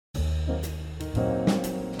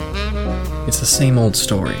It's the same old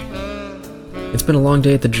story. It's been a long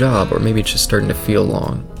day at the job, or maybe it's just starting to feel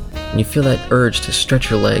long, and you feel that urge to stretch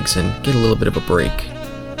your legs and get a little bit of a break.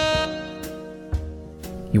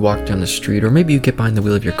 You walk down the street, or maybe you get behind the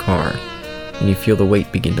wheel of your car, and you feel the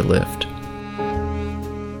weight begin to lift.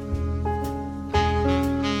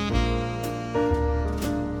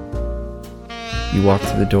 You walk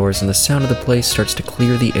through the doors, and the sound of the place starts to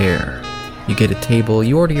clear the air. You get a table,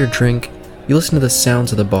 you order your drink, you listen to the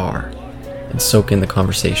sounds of the bar, and soak in the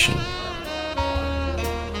conversation.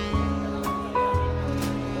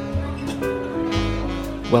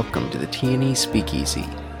 Welcome to the T&E Speakeasy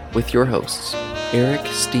with your hosts, Eric,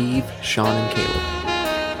 Steve, Sean, and Caleb.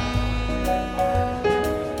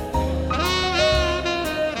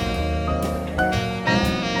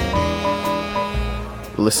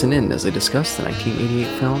 Listen in as they discuss the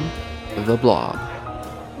 1988 film, The Blob.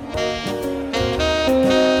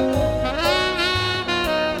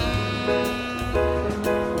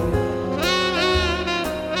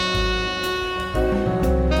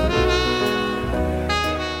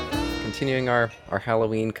 Continuing our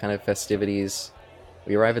Halloween kind of festivities,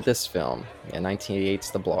 we arrive at this film,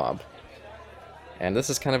 1988's The Blob. And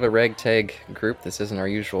this is kind of a ragtag group. This isn't our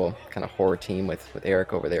usual kind of horror team with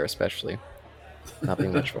Eric over there especially. Not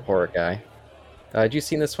being much of a horror guy. Had you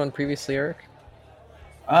seen this one previously, Eric?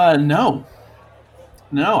 No.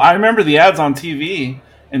 I remember the ads on TV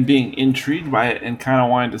and being intrigued by it and kind of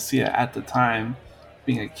wanting to see it at the time,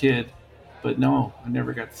 being a kid. But no, I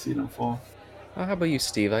never got to see it in full. How about you,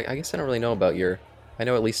 Steve? I guess I don't really know about I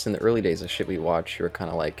know at least in the early days of shit we watched, you were kind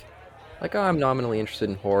of like, oh, I'm nominally interested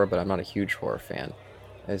in horror, but I'm not a huge horror fan.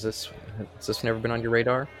 Has this never been on your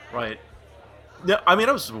radar? Right. No, I mean,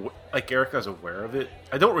 I was, like Eric, I was aware of it.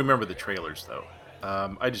 I don't remember the trailers, though.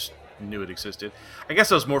 I just knew it existed. I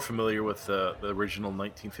guess I was more familiar with the original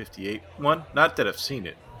 1958 one. Not that I've seen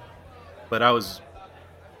it, but I was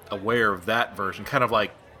aware of that version. Kind of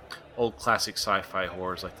like old classic sci-fi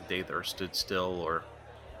horrors like The Day the Earth Stood Still, or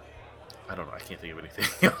I don't know, I can't think of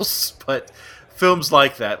anything else, but films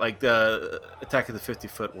like that, like the Attack of the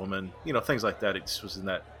 50-Foot Woman, things like that. It just was in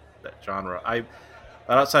that genre.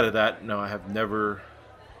 But outside of that, no, I have never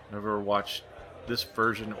watched this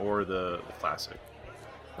version or the classic.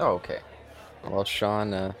 Oh, okay. Well,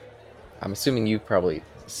 Sean, I'm assuming you've probably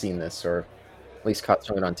seen this, or at least caught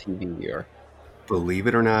some of it on TV, or... Believe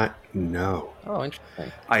it or not, no. Oh,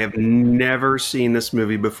 interesting. I have never seen this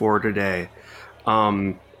movie before today.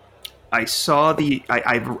 I saw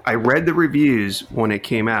I read the reviews when it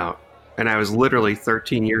came out, and I was literally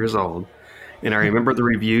 13 years old, and I remember the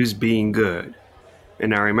reviews being good.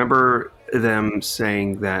 And I remember them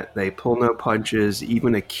saying that they pull no punches,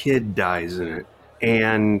 even a kid dies in it.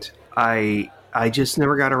 And I just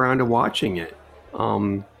never got around to watching it.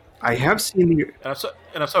 I have seen the...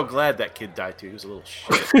 And I'm so glad that kid died, too. He was a little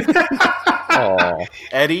shit. Aww.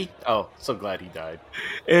 Eddie? Oh, so glad he died.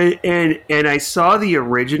 And I saw the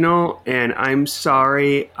original, and I'm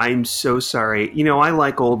sorry. I'm so sorry. I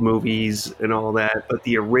like old movies and all that, but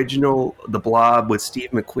the original, The Blob with Steve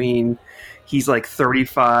McQueen, he's like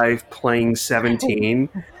 35 playing 17.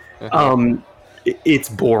 It's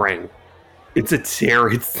boring.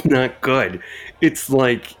 It's not good. It's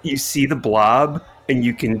like you see the Blob and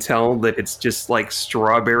you can tell that it's just like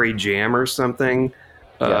strawberry jam or something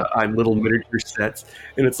on little miniature sets.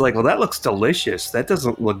 And it's like, well, that looks delicious. That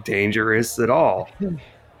doesn't look dangerous at all.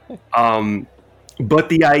 But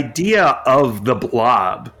the idea of the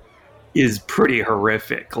Blob is pretty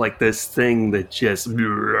horrific. Like this thing that just,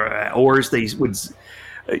 or as they would,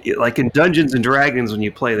 like in Dungeons and Dragons, when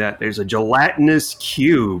you play that, there's a gelatinous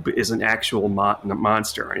cube is an actual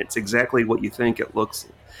monster, and it's exactly what you think it looks.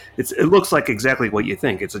 It looks like exactly what you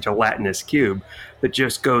think. It's a gelatinous cube that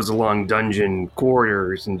just goes along dungeon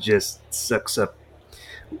corridors and just sucks up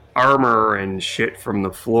armor and shit from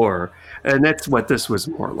the floor, and that's what this was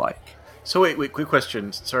more like. So wait, quick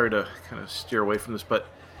question. Sorry to kind of steer away from this, but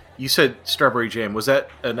you said strawberry jam. Was that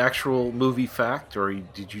an actual movie fact, or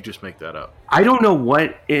did you just make that up? I don't know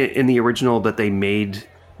what in the original that they made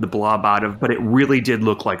the Blob out of, but it really did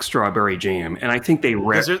look like strawberry jam. And I think they...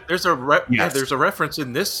 there's a reference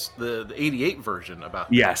in this, the 88 version about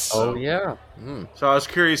that. Yes. Oh, yeah. Mm. So I was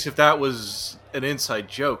curious if that was an inside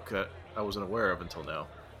joke that I wasn't aware of until now.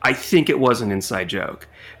 I think it was an inside joke.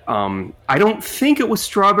 I don't think it was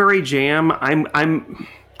strawberry jam. I'm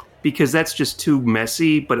because that's just too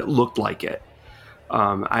messy, but it looked like it.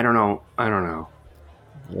 I don't know.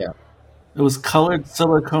 Yeah. It was colored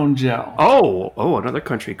silicone gel. Oh, another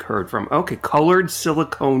country heard from. Okay, colored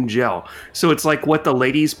silicone gel. So it's like what the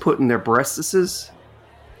ladies put in their breastises?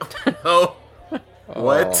 Oh,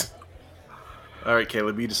 what? All right,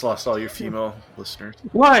 Caleb, you just lost all your female listeners.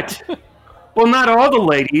 What? Well, not all the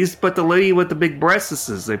ladies, but the lady with the big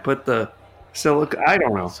breasts. They put the silicone. I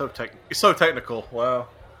don't know. You're so technical. Wow.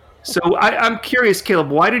 So I'm curious, Caleb.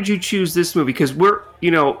 Why did you choose this movie? Because we're,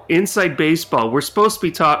 inside baseball. We were supposed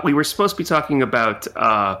to be talking about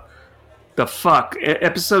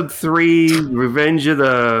episode 3, Revenge of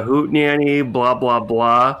the Hootenanny, blah blah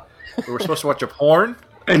blah. We were supposed to watch a porn.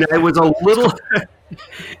 And I was a little,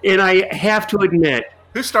 and I have to admit,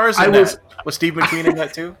 Who stars in that? Was Steve McQueen in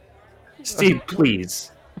that too? Steve,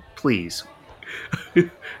 please.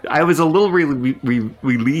 I was a little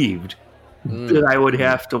relieved that I would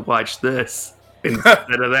have to watch this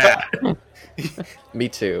instead of that. Me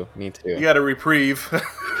too. You got a reprieve.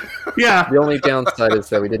 Yeah. The only downside is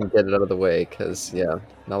that we didn't get it out of the way, because,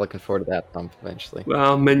 not looking forward to that bump eventually.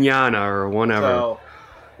 Well, manana or whatever. So,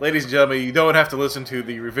 ladies and gentlemen, you don't have to listen to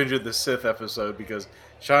the Revenge of the Sith episode, because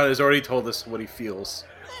Sean has already told us what he feels.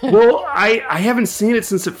 Well, I haven't seen it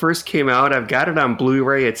since it first came out. I've got it on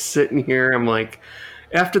Blu-ray. It's sitting here. I'm like,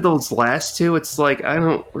 after those last two, it's like, I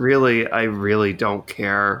really don't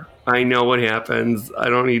care. I know what happens. I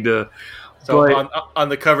don't need to. So but, on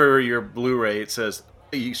the cover of your Blu-ray, it says,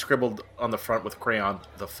 you scribbled on the front with crayon,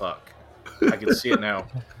 "the fuck." I can see it now.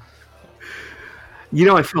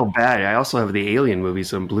 I feel bad. I also have the Alien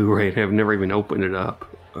movies on Blu-ray, and I've never even opened it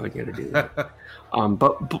up. I got to do that.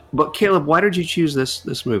 But Caleb, why did you choose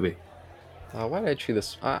this movie? Why did I choose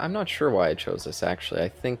this? I'm not sure why I chose this, actually. I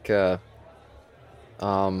think I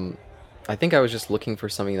was just looking for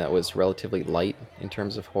something that was relatively light in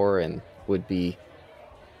terms of horror and would be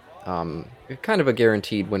kind of a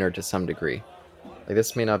guaranteed winner to some degree. Like,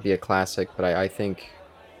 this may not be a classic, but I think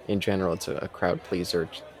in general it's a crowd pleaser,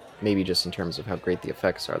 maybe just in terms of how great the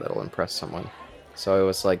effects are that'll impress someone. So it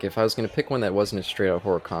was like, if I was going to pick one that wasn't a straight-out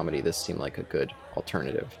horror comedy, this seemed like a good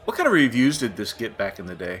alternative. What kind of reviews did this get back in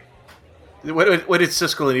the day? What did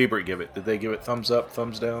Siskel and Ebert give it? Did they give it thumbs up,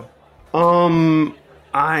 thumbs down? Hold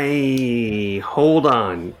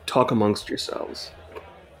on. Talk amongst yourselves.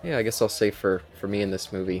 Yeah, I guess I'll say for me in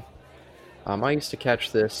this movie, I used to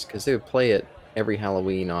catch this because they would play it every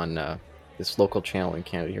Halloween on this local channel in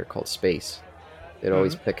Canada here called Space. They'd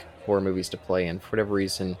always pick horror movies to play, and for whatever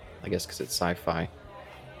reason, I guess because it's sci-fi,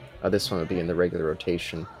 this one would be in the regular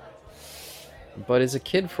rotation. But as a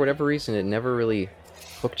kid, for whatever reason, it never really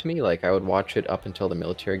hooked me. Like, I would watch it up until the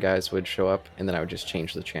military guys would show up, and then I would just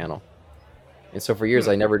change the channel. And so for years,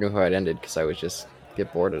 I never knew how it ended, because I would just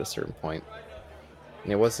get bored at a certain point.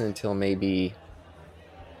 And it wasn't until maybe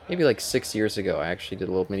like 6 years ago, I actually did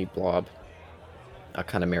a little mini Blob, a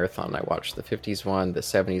kind of marathon. I watched the 50s one, the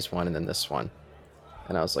 70s one, and then this one.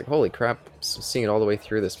 And I was like, holy crap, seeing it all the way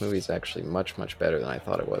through, this movie is actually much, much better than I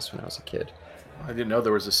thought it was when I was a kid. I didn't know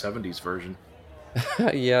there was a 70s version.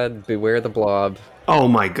 Yeah, beware the Blob. Oh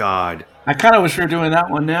my god. I kind of wish we were doing that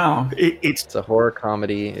one now. It's a horror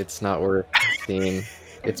comedy. It's not worth seeing.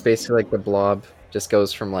 It's basically like the Blob. Just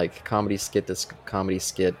goes from like comedy skit to comedy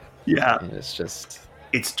skit. Yeah. And it's just...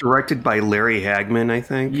 It's directed by Larry Hagman, I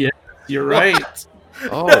think. Yeah, you're right.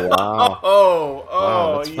 Oh, wow.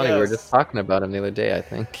 Wow, that's funny. Yes. We were just talking about him the other day, I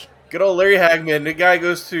think. Good old Larry Hagman. The guy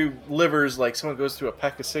goes through livers like someone goes through a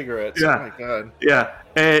pack of cigarettes. Yeah. Oh, my God. Yeah.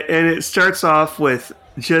 And it starts off with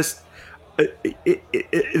just...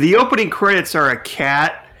 the opening credits are a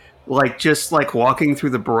cat, just walking through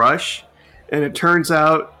the brush. And it turns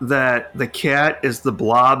out that the cat is the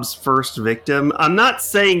Blob's first victim. I'm not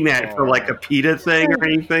saying that for a PETA thing or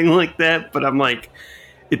anything like that, but I'm like,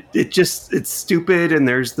 it's stupid. And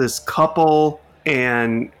there's this couple,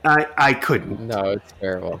 and I couldn't. No, it's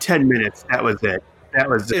terrible. 10 minutes. That was it.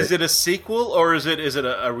 Is it a sequel or is it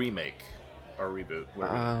a remake or reboot?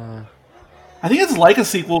 I think it's like a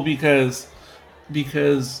sequel because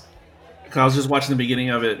I was just watching the beginning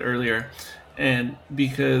of it earlier, and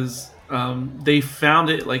because they found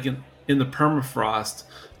it in the permafrost,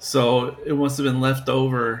 so it must have been left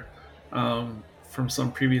over from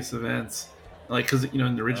some previous events, because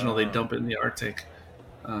in the original they dump it in the Arctic.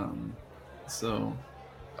 So.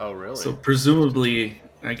 Oh, really? So presumably,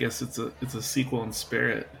 I guess it's a sequel in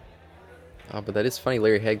spirit. Oh, but that is funny.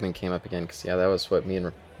 Larry Hagman came up again because that was what me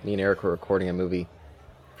and Eric were recording a movie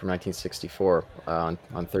from 1964 on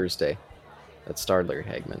Thursday that starred Larry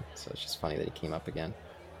Hagman. So it's just funny that he came up again.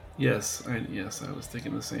 Yes, I was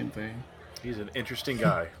thinking the same thing. He's an interesting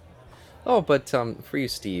guy. Oh, but for you,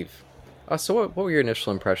 Steve. So what were your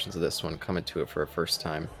initial impressions of this one coming to it for a first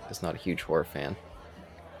time as not a huge horror fan?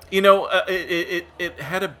 It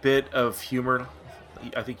had a bit of humor.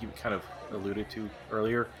 I think you kind of alluded to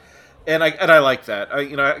earlier, and I like that. I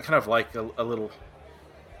kind of like a little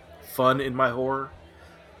fun in my horror.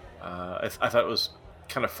 I thought it was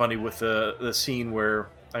kind of funny with the scene where,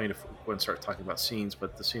 I mean, if we wouldn't start talking about scenes,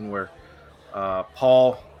 but the scene where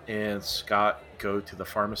Paul and Scott go to the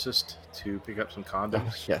pharmacist to pick up some Oh,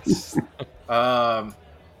 condoms. yes. I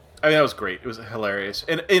mean, that was great. It was hilarious,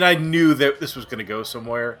 and I knew that this was going to go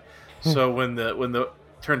somewhere. So when the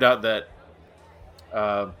turned out that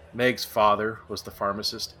Meg's father was the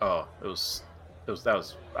pharmacist, it was that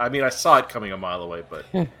was. I mean, I saw it coming a mile away, but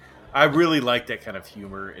I really like that kind of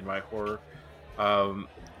humor in my horror.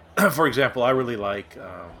 For example, I really like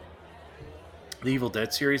the Evil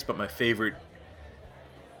Dead series, but my favorite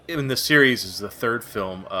in the series is the third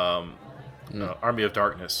film, Army of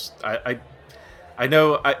Darkness. I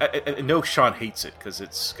know Sean hates it because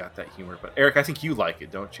it's got that humor, but Eric, I think you like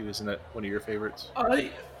it, don't you? Isn't that one of your favorites?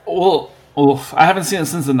 Well, I haven't seen it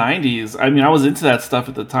since the '90s. I mean, I was into that stuff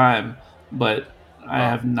at the time, but I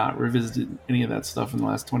have not revisited any of that stuff in the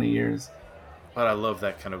last 20 years. But I love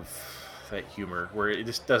that kind of that humor where it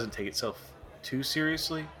just doesn't take itself too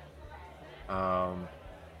seriously. I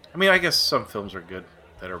mean, I guess some films are good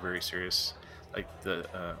that are very serious, like the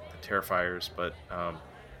Terrifiers, but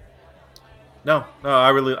no, I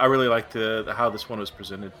really liked the how this one was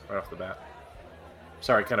presented right off the bat.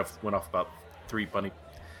 Sorry, I kind of went off about 3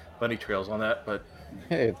 bunny trails on that, but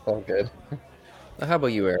Hey, it's all good. How about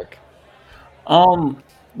you, Eric?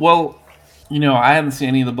 Well, I hadn't seen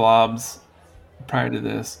any of the Blobs prior to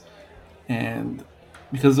this, and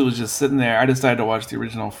because it was just sitting there, I decided to watch the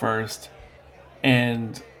original first,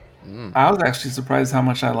 and I was actually surprised how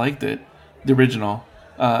much I liked it, the original.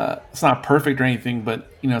 It's not perfect or anything,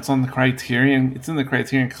 but it's on the Criterion. It's in the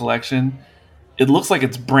Criterion collection. It looks like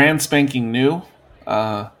it's brand spanking new.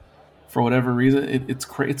 For whatever reason, it's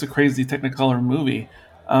a crazy Technicolor movie,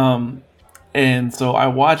 and so I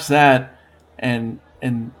watched that, and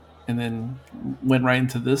then went right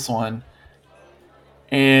into this one,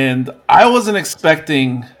 and I wasn't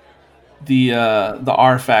expecting the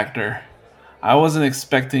R factor. I wasn't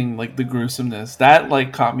expecting like the gruesomeness that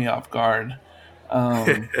like caught me off guard.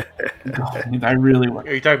 I really was.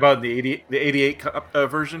 are you talking about the 88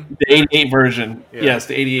 version? The 88 version. Yeah. Yes,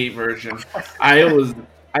 the 88 version.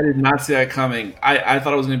 I did not see that coming. I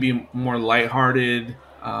thought it was going to be more lighthearted,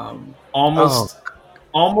 almost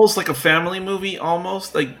like a family movie,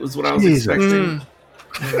 almost like was what I was expecting.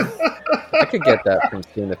 I could get that from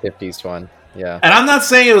seeing the 50s one. Yeah. And I'm not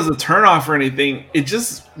saying it was a turnoff or anything. It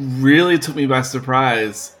just really took me by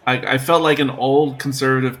surprise. I felt like an old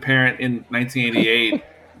conservative parent in 1988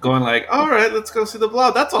 going like, all right, let's go see The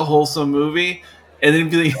Blob. That's a wholesome movie.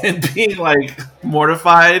 And then being like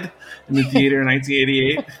mortified in the theater in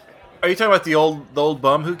 1988. Are you talking about the old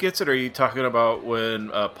bum who gets it, or are you talking about when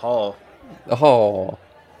Paul? Oh.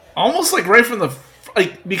 Almost like right from the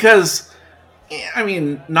because I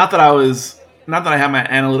mean, not that I have my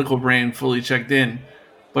analytical brain fully checked in,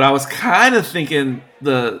 but I was kind of thinking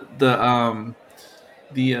the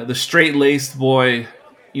straight laced boy.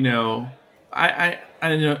 I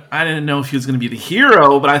didn't know if he was going to be the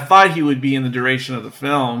hero, but I thought he would be in the duration of the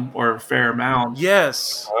film or a fair amount.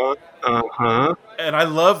 Yes. And I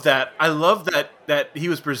love that. I love that he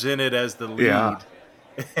was presented as the lead. Yeah.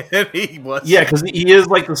 And he was. Yeah, because he is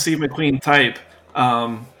like the Steve McQueen type.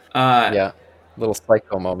 Yeah. Little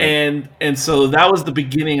psycho moment. And so that was the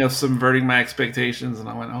beginning of subverting my expectations, and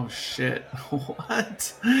I went, oh shit,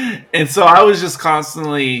 what? And so I was just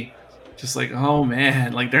constantly just like, oh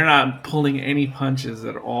man, like they're not pulling any punches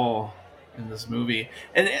at all in this movie.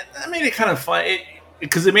 And that made it kind of fun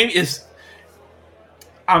because it made me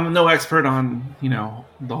I'm no expert on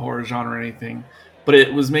the horror genre or anything, but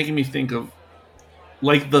it was making me think of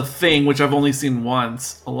like The Thing, which I've only seen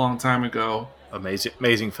once a long time ago.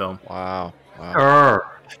 Amazing film. Wow.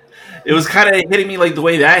 It was kind of hitting me like the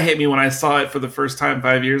way that hit me when I saw it for the first time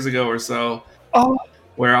 5 years ago or so.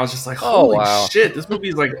 Where I was just like, holy shit, this movie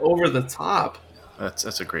is like over the top.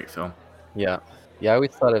 That's a great film. Yeah. I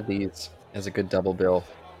always thought of these as a good double bill.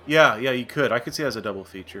 Yeah, you could. I could see it as a double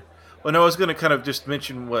feature. Well, no, I was going to kind of just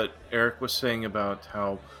mention what Eric was saying about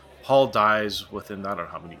how Paul dies within, I don't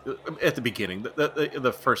know how many, at the beginning,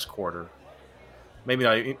 the first quarter.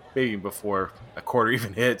 Maybe before a quarter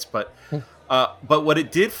even hits, but what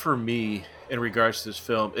it did for me in regards to this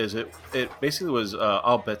film is it basically was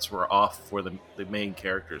all bets were off for the main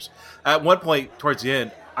characters. At one point towards the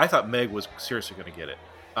end, I thought Meg was seriously going to get it,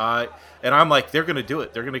 and I'm like, they're going to do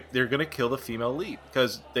it. They're going to kill the female lead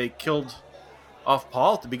because they killed off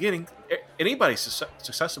Paul at the beginning. Anybody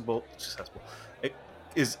successful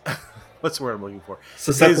is what's the word I'm looking for?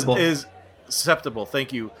 Susceptible. Is susceptible.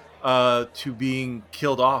 Thank you. To being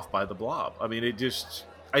killed off by the Blob. I mean,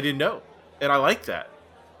 I didn't know, and I like that.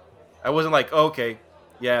 I wasn't like, okay,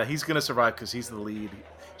 Yeah, he's gonna survive because he's the lead.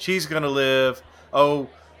 She's gonna live. Oh,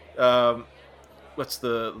 um, what's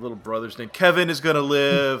the little brother's name? Kevin is gonna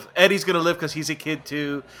live. Eddie's gonna live because he's a kid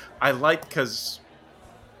too. I like because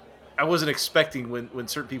I wasn't expecting when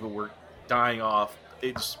certain people were dying off.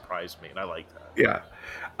 It just surprised me, and I like that. Yeah.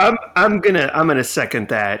 I'm gonna second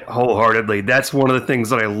that wholeheartedly. That's one of the things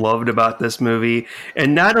that I loved about this movie.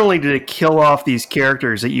 And not only did it kill off these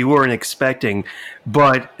characters that you weren't expecting,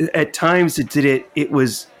 but at times it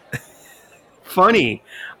was funny.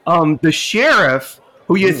 The sheriff,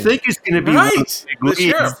 who you think is going to be one of Right, the the leads,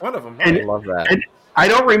 sheriff, one of them. and, I love that. and I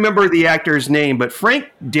don't remember the actor's name, but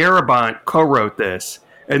Frank Darabont co-wrote this.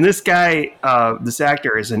 And this guy, this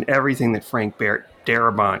actor, is in everything that Frank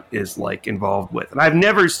Darabont is like involved with. And I've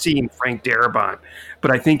never seen Frank Darabont,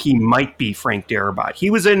 but I think he might be Frank Darabont. He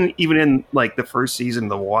was even in like the first season of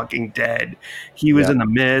The Walking Dead. He was in The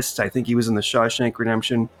Mist. I think he was in The Shawshank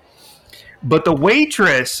Redemption. But the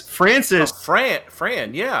waitress, Frances,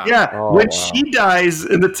 Fran, yeah. yeah, when she dies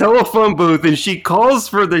in the telephone booth and she calls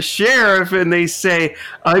for the sheriff and they say,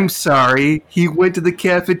 "I'm sorry, he went to the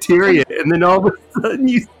cafeteria," and then all of a sudden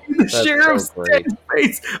you see the sheriff's so great. dead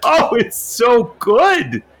face. Oh, it's so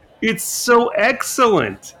good. It's so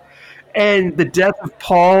excellent. And the death of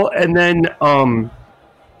Paul, and then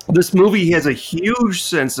this movie has a huge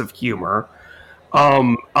sense of humor,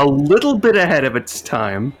 a little bit ahead of its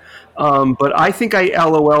time. But I think I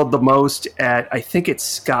LOL'd the most at, I think it's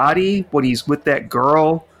Scotty when he's with that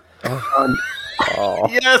girl. Oh,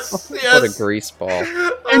 Yes, what a yes. grease ball.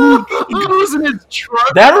 And he goes in his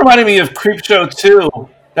truck. That reminded me of Creepshow 2.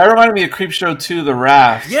 That reminded me of Creepshow 2, The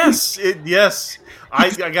Raft. Yes, yes. I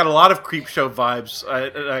got a lot of Creepshow vibes.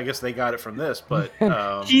 I guess they got it from this, but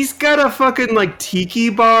He's got a fucking like tiki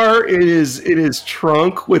bar in his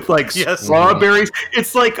trunk with like Yes. strawberries.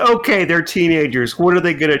 It's like, okay, they're teenagers. What are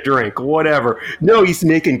they gonna drink? Whatever. No, he's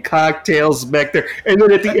making cocktails back there, and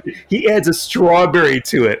then at the end, he adds a strawberry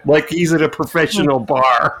to it, like he's at a professional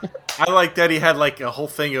bar. I like that he had like a whole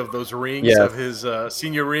thing of those rings Yeah. of his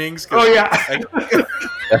senior rings. 'Cause, Oh yeah.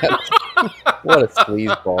 What a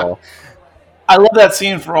sleazeball. I love that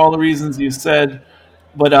scene for all the reasons you said,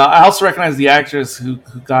 but I also recognize the actress who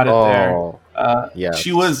got it Oh, there. yes.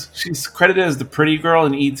 She's credited as the pretty girl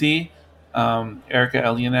in E.T., Erica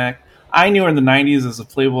Elionak. I knew her in the 90s as a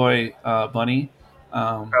Playboy bunny,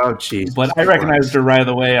 Oh jeez. but I recognized her right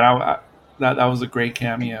away, and that was a great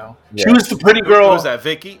cameo. Yeah. She was the pretty Who girl. was that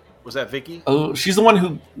Vicky? Was that Vicky? Oh, she's the one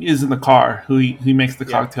who is in the car, who he makes the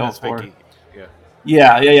Yeah, cocktail that's for. Vicky.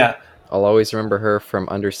 Yeah. I'll always remember her from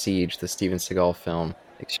Under Siege, the Steven Seagal film.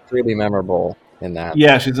 Extremely memorable in that.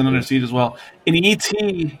 Yeah, she's in Under Siege as well. In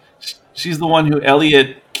E.T., she's the one who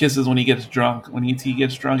Elliot kisses when he gets drunk. When E.T.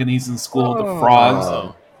 gets drunk and he's in school with the frogs,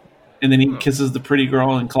 Oh. and then he kisses the pretty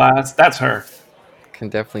girl in class. That's her. Can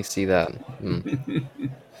definitely see that.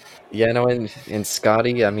 Yeah, no, in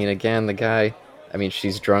Scotty, I mean, again, the guy, I mean,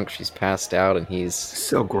 she's drunk, she's passed out, and he's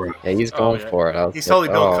So gross. he's going yeah. for it. I was He's like,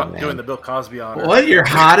 totally man. doing the Bill Cosby on her. What? You're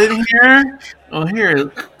hot in here? Oh, here.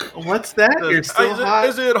 What's that? You're still hot?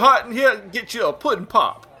 Is it hot in here? Get you a pudding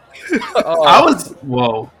pop. Oh, I was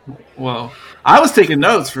whoa. I was taking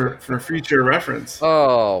notes for future reference.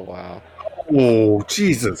 oh, wow. Oh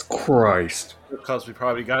Jesus Christ. Bill Cosby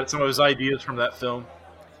probably got some of his ideas from that film.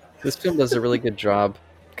 This film does a really good job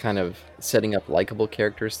kind of setting up likable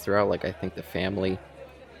characters throughout. Like, I think the family,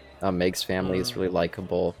 Meg's family is really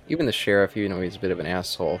likable. Even the sheriff, even though he's a bit of an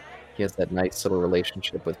asshole, he has that nice little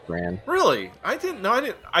relationship with Bran. Really? I didn't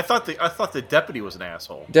know. I thought the deputy was an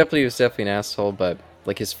asshole. Deputy was definitely an asshole, but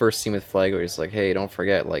like his first scene with Flago, he's like, "Hey, don't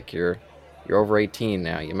forget, like you're over 18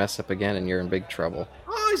 now. You mess up again, and you're in big trouble."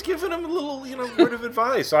 Oh, he's giving him a little, word of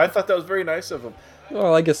advice. So I thought that was very nice of him.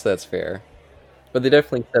 Well, I guess that's fair. But they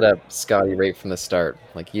definitely set up Scotty right from the start.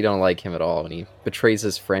 Like, you don't like him at all, and he betrays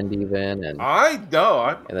his friend even, and I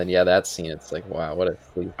know. and then yeah, that scene, it's like, wow, what a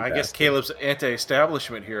sleazy I guess bastard. Caleb's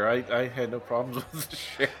anti-establishment here. I had no problems with the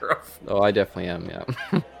sheriff. Oh, I definitely am.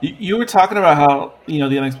 Yeah. You were talking about how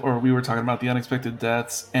we were talking about the unexpected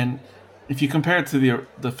deaths, and if you compare it to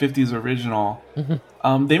the 50s original,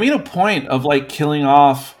 they made a point of like killing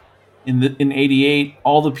off in 88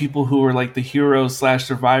 all the people who were like the heroes /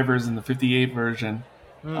 survivors in the 58 version.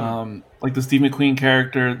 Like the Steve McQueen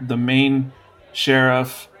character, the main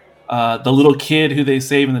sheriff, the little kid who they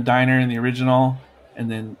save in the diner in the original, and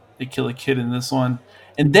then they kill a kid in this one.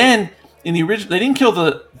 And then in the original, they didn't kill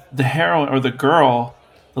the heroine or the girl,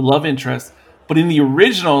 the love interest, but in the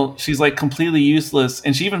original, she's like completely useless,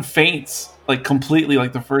 and she even faints like completely,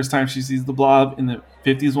 like the first time she sees the Blob in the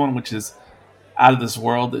 50s one, which is out of this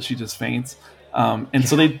world, that she just faints. And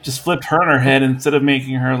so they just flipped her on her head instead of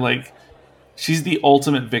making her like she's the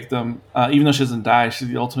ultimate victim. Even though she doesn't die, she's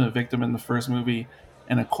the ultimate victim in the first movie,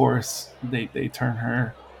 and of course they turn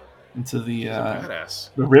her into the badass.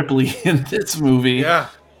 the Ripley in this movie. Yeah.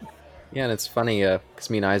 Yeah, and it's funny because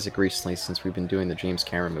me and Isaac recently, since we've been doing the James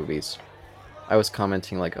Cameron movies, I was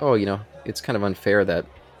commenting like, oh, it's kind of unfair that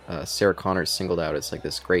Sarah Connor is singled out as like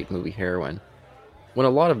this great movie heroine, when a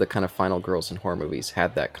lot of the kind of final girls in horror movies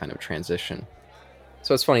had that kind of transition.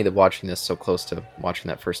 So it's funny that watching this so close to watching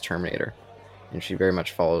that first Terminator, and she very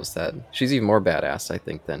much follows that. She's even more badass, I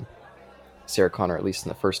think, than Sarah Connor, at least in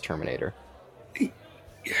the first Terminator. Because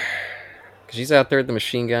she's out there with the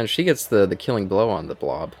machine gun. She gets the killing blow on the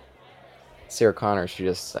Blob. Sarah Connor,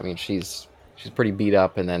 she's pretty beat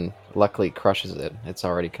up, and then luckily crushes it. It's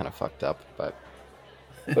already kind of fucked up, but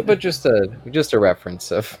just a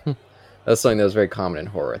reference of that's something that was very common in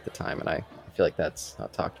horror at the time, and I feel like that's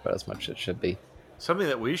not talked about as much as it should be. Something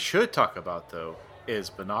that we should talk about though is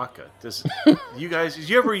Banaka. Did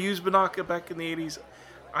you ever use Banaka back in the 80s?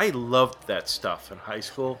 I loved that stuff in high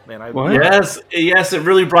school, man. Yes, it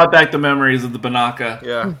really brought back the memories of the Banaka.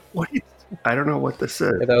 Yeah. I don't know what this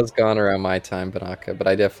is. Yeah, that was gone around my time, Banaka, but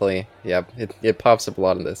I definitely, it pops up a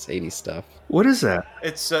lot in this 80s stuff. What is that?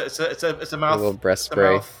 It's a mouth. A little breast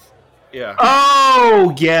spray. Yeah.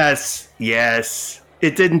 Oh, yes.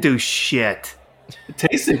 It didn't do shit. It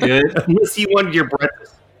tasted good. Unless you wanted your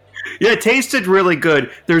breath. Yeah, it tasted really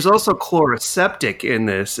good. There's also chloroseptic in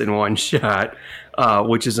this in one shot,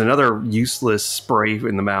 which is another useless spray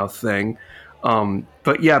in the mouth thing.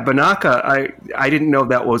 But yeah, Banaka, I didn't know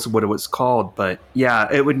that was what it was called, but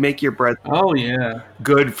yeah, it would make your breath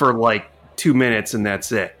good for like 2 minutes, and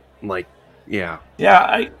that's it. Like, yeah. Yeah,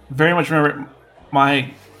 I very much remember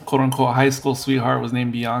my quote-unquote high school sweetheart was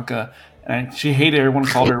named Bianca, and she hated everyone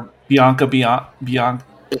called her Bianca.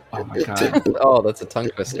 Oh my god. Oh, that's a tongue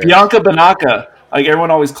twister. Bianca Banaka. Like, everyone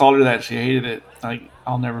always called her that. She hated it. Like,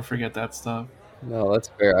 I'll never forget that stuff. No, that's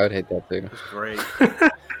fair. I would hate that too. It's great.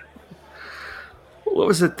 What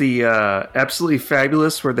was it? The Absolutely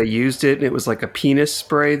Fabulous, where they used it, and it was like a penis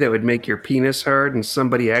spray that would make your penis hard, and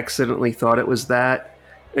somebody accidentally thought it was that,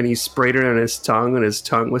 and he sprayed it on his tongue, and his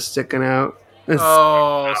tongue was sticking out.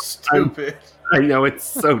 Oh, stupid. I know, it's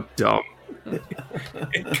so dumb. It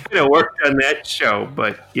kind of worked on that show,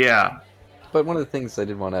 but yeah. But one of the things I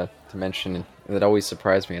did want to mention that always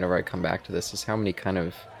surprised me whenever I come back to this is how many kind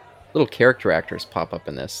of little character actors pop up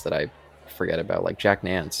in this that I forget about. Like Jack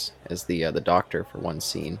Nance as the doctor for one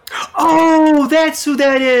scene. Oh, that's who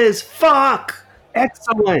that is! Fuck!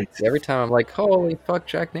 Excellent! Every time I'm like, holy fuck,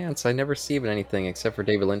 Jack Nance. I never see him in anything except for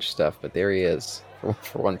David Lynch stuff, but there he is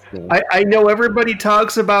for one scene. I know everybody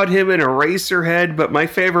talks about him in Eraserhead, but my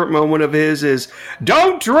favorite moment of his is,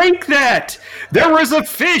 "Don't drink that! There was a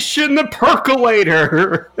fish in the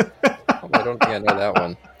percolator!" Oh, I don't think I know that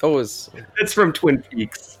one. Oh, It's from Twin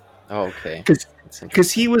Peaks. Oh, okay.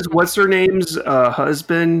 Because he was what's-her-name's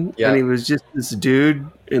husband, Yeah. and he was just this dude,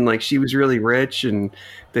 and like she was really rich, and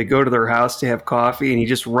they go to their house to have coffee, and he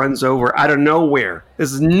just runs over out of nowhere.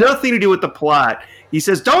 This has nothing to do with the plot. He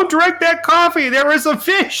says, "Don't drink that coffee. There is a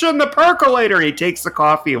fish in the percolator." And he takes the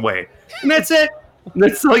coffee away, and that's it.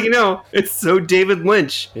 That's all you know. It's so David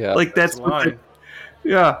Lynch. Yeah, like that's the what line.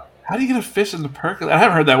 yeah. How do you get a fish in the percolator? I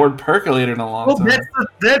haven't heard that word percolator in a long Well, time.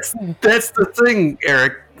 that's the thing,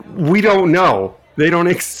 Eric. We don't know. They don't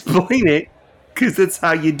explain it because that's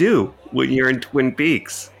how you do when you're in Twin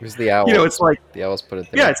Peaks. Who's the owl? You know, it's like, the owls put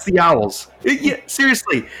it there. yeah, it's the owls.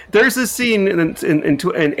 Seriously, there's a scene and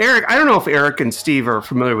Eric. I don't know if Eric and Steve are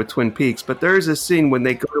familiar with Twin Peaks, but there's a scene when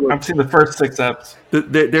they go to I've seen the first 6 episodes.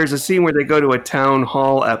 there's a scene where they go to a town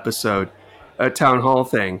hall episode, a town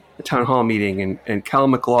hall meeting, and Cal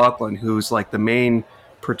MacLachlan, who's like the main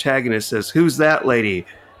protagonist, says, "Who's that lady?"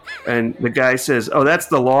 And the guy says, "Oh, that's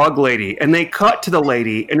the log lady." And they cut to the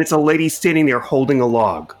lady, and it's a lady standing there holding a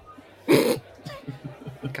log.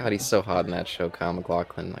 God, he's so hot in that show, Kyle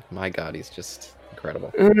MacLachlan. Like, my God, he's just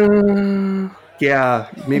incredible. Yeah,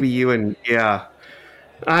 maybe you and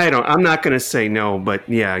I'm not going to say no, but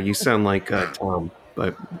yeah, you sound like Tom.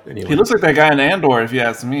 But anyway. He looks like that guy in Andor, if you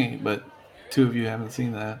ask me, but 2 of you haven't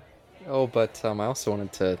seen that. Oh, but I also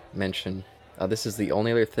wanted to mention, this is the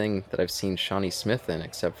only other thing that I've seen Shawnee Smith in,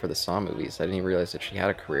 except for the Saw movies. I didn't even realize that she had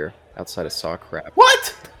a career outside of Saw crap.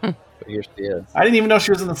 What? But here she is. I didn't even know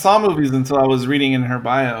she was in the Saw movies until I was reading in her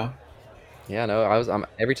bio. Yeah, no,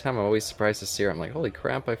 every time I'm always surprised to see her. I'm like, holy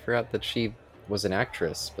crap, I forgot that she was an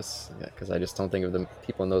actress. Because I just don't think of the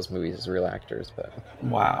people in those movies as real actors. But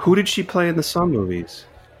Wow. Who did she play in the Saw movies?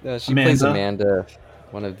 she plays Amanda,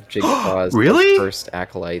 one of Jigsaw's Really? first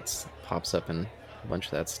acolytes. Pops up in a bunch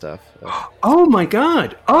of that stuff. Oh my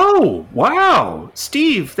God! Oh wow,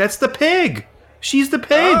 Steve, that's the pig. She's the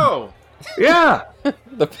pig. Oh, Yeah.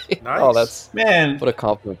 The pig. Nice. Oh, that's Man, what a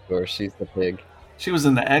compliment for her. She's the pig. she was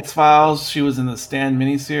in the X-Files. She was in the Stand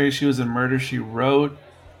miniseries. She was in Murder, She Wrote.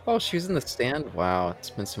 Oh, she was in The Stand. Wow, it's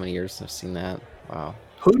been so many years since I've seen that. Wow.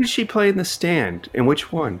 Who did she play in The Stand, and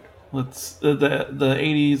which one? Let's the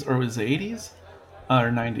 80s, or was it 80s or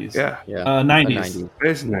 90s? Yeah, Yeah. 90s. The 90s.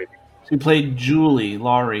 it's nice. She played Julie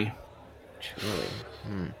Laurie. Really? I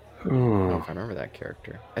don't know Oh. if I remember that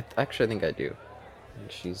character. Actually, I think I do.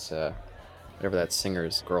 And she's whatever that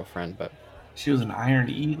singer's girlfriend, but She was an Iron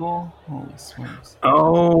Eagle. Holy smokes!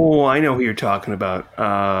 Oh, I know who you're talking about.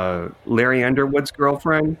 Larry Underwood's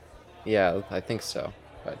girlfriend. yeah, I think so.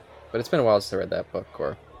 But it's been a while since I read that book,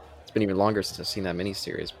 or it's been even longer since I've seen that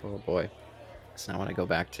miniseries. Oh boy, it's not what I go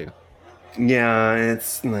back to. Yeah,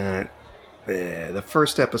 it's not. The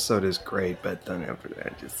first episode is great, but then after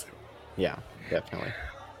that, just. Yeah, definitely.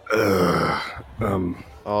 Ugh.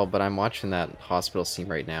 Oh, but I'm watching that hospital scene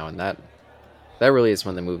right now, and that really is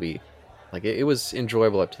when the movie, like, it was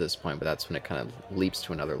enjoyable up to this point, but that's when it kind of leaps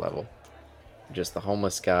to another level. Just the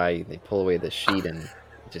homeless guy, they pull away the sheet, and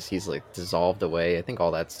just he's like dissolved away. I think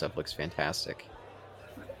all that stuff looks fantastic.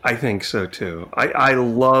 I think so too. I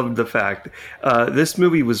loved the fact this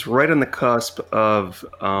movie was right on the cusp of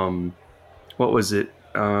what was it?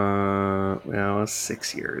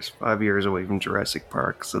 6 years, 5 years away from Jurassic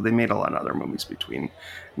Park. So they made a lot of other movies between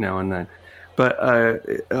now and then. But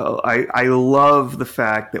I love the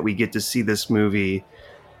fact that we get to see this movie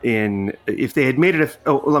in. If they had made it,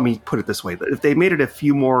 let me put it this way: if they made it a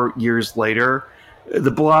few more years later,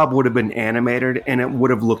 the Blob would have been animated and it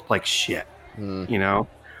would have looked like shit. You know.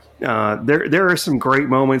 There are some great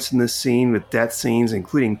moments in this scene with death scenes,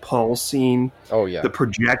 including Paul's scene. Oh yeah, The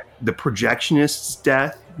projectionist's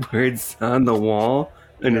death, where it's on the wall,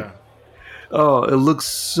 and yeah. it looks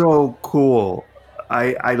so cool.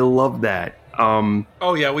 I love that.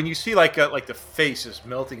 Oh yeah, when you see like the face is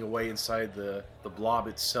melting away inside the blob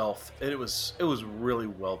itself, it was really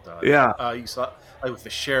well done. Yeah. You saw like with the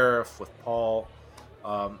sheriff, with Paul.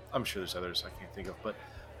 I'm sure there's others I can't think of, but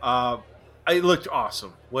it looked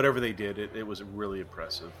awesome. Whatever they did, it was really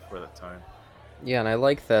impressive for that time. yeah, and I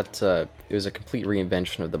like that it was a complete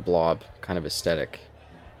reinvention of the Blob kind of aesthetic.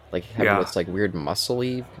 Like having this like weird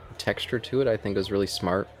muscly texture to it, I think was really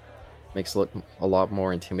smart. Makes it look a lot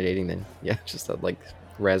more intimidating than just that like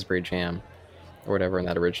raspberry jam or whatever in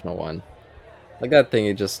that original one. Like that thing,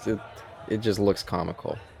 it just looks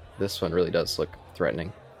comical. This one really does look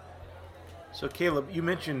threatening. So Caleb, you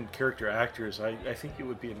mentioned character actors. I think it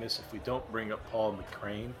would be amiss if we don't bring up Paul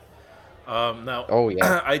McCrane. Now, Oh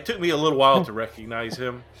yeah, it took me a little while to recognize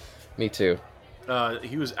him. me too.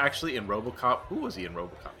 He was actually in RoboCop. Who was he in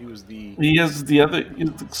RoboCop? He was the He has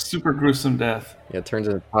the super gruesome death. Yeah, it turns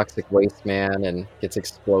into a toxic waste man and gets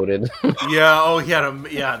exploded. yeah. Oh, he had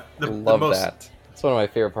I the love most. that. It's one of my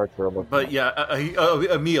favorite parts of RoboCop. But yeah,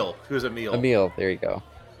 Emil. He was Emil. Emil, there you go.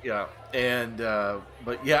 Yeah, and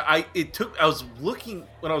but yeah, I was looking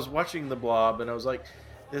when I was watching the Blob, and I was like,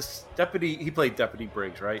 this deputy. He played Deputy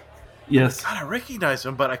Briggs, right? Yes. God, I recognize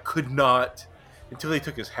him, but I could not until they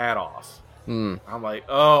took his hat off. Hmm. I'm like,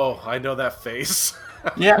 oh, I know that face.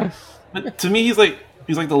 Yeah. But to me, he's like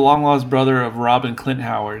the long lost brother of Rob and Clint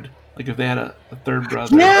Howard. Like if they had a third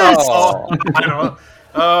brother. Yes! Oh. I don't know.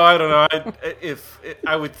 Oh, I don't know.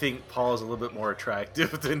 I would think Paul is a little bit more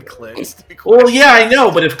attractive than Clint. To be quite Well, yeah, I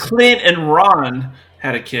know. But if Clint and Ron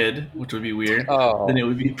had a kid, which would be weird, Oh. then it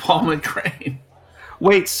would be Paul McCrane.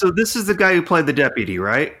 Wait, so this is the guy who played the deputy,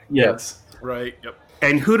 right? Yes. right. Yep.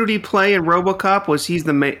 And who did he play in RoboCop? Was he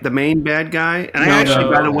the main bad guy? And No, I actually,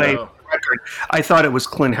 no, by the way, no. for the record, I thought it was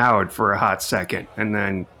Clint Howard for a hot second, and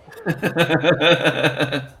then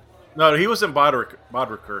No, he wasn't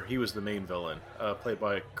Bodricker. He was the main villain, played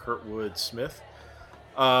by Kurtwood Smith.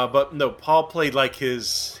 But no, Paul played like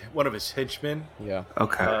one of his henchmen. Yeah.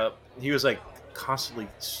 okay. He was like constantly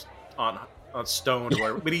on stoned,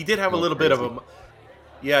 but he did have a little Crazy. bit of a.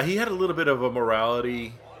 Yeah, he had a little bit of a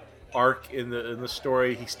morality arc in the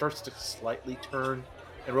story. He starts to slightly turn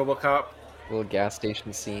in RoboCop. Little gas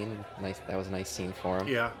station scene. Nice. That was a nice scene for him.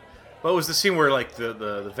 Yeah, but it was the scene where like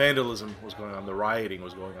the vandalism was going on, the rioting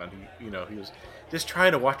was going on. He was just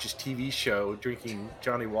trying to watch his TV show, drinking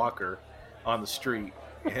Johnny Walker on the street,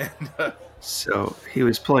 and So he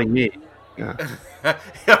was playing me. Yeah.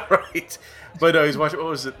 yeah, right. But no, he's watching. What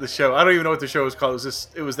was it? The show? I don't even know what the show was called.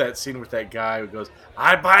 It was that scene with that guy who goes,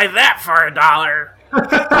 "I'd buy that for $1."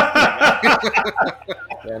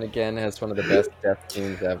 And again, has one of the best death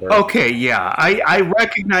scenes ever. Okay, yeah, I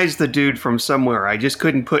recognize the dude from somewhere. I just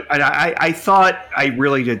couldn't put. I thought I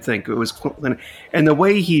really did think it was Clinton, and the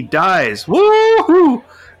way he dies, woohoo!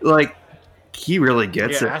 Like he really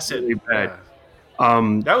gets Yeah, it acid. really bad.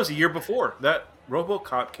 Yeah. That was a year before. That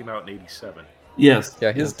RoboCop came out in '87. Yes.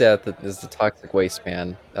 Yeah, his death is the toxic waste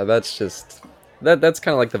man. That's just that's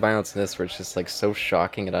kind of like the violence in this, where it's just like so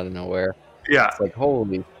shocking and out of nowhere. Yeah, It's like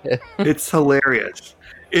holy. it's hilarious.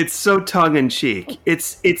 It's so tongue in cheek.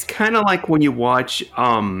 It's kind of like when you watch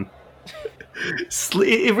the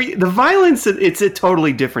violence. It's a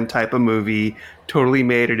totally different type of movie, totally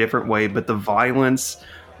made a different way. But the violence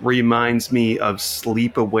reminds me of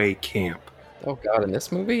Sleepaway Camp. Oh god, in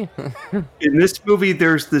this movie? In this movie,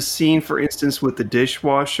 there's this scene, for instance, with the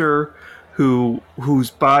dishwasher whose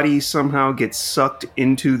body somehow gets sucked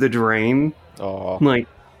into the drain. Oh. Like,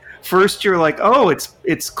 first you're like, oh,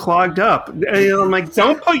 it's clogged up. And I'm like,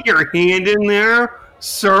 don't put your hand in there,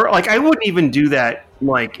 sir. Like, I wouldn't even do that,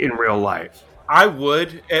 like, in real life. I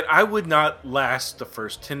would, and I would not last the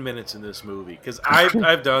first 10 minutes in this movie because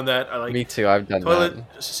I've done that. I like Me too, I've done toilet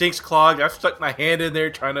that. sinks clogged. I've stuck my hand in there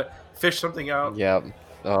trying to fish something out. Yeah.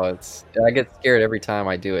 Oh, I get scared every time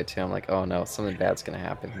I do it too. I'm like, oh no, something bad's gonna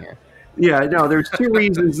happen here. Yeah, no, there's two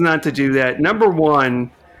reasons not to do that. Number one,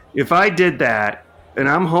 if I did that and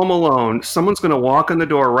I'm home alone, someone's going to walk in the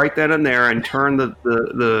door right then and there and turn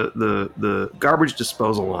the garbage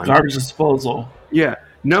disposal on. Garbage disposal. Yeah.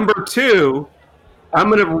 Number two, I'm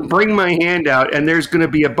going to bring my hand out and there's going to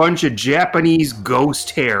be a bunch of Japanese ghost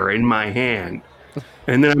hair in my hand.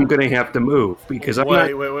 And then I'm going to have to move because I'm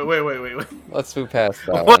not... Wait. Let's move past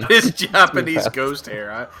that one. What is Japanese ghost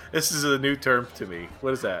hair? This is a new term to me.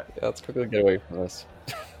 What is that? Yeah, let's quickly get away from this.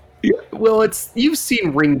 Well, you've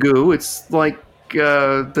seen Ringu. It's like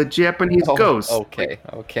the Japanese ghost. Okay,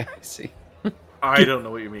 I see. I don't know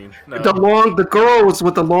what you mean. No. The girls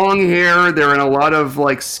with the long hair. They're in a lot of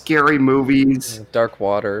like scary movies. Dark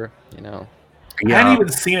water, you know. I hadn't even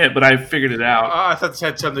seen it, but I figured it out. I thought this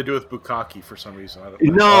had something to do with bukkake for some reason. I don't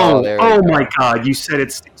know. No. there Oh, we go. my God. You said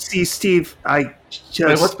it's... See, Steve, I just...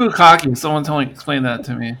 Wait, what's bukkake? Someone explain that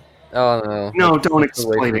to me. Oh no. No, don't Let's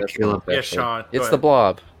away explain from it, this Caleb. one, Yeah, especially. Sean, go It's ahead. the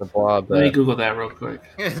blob. The blob. Let me Google that real quick.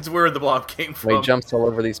 It's where the blob came Where he from. jumps all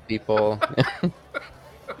over these people.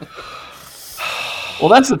 Well,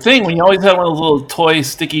 that's the thing. When you always had one of those little toy,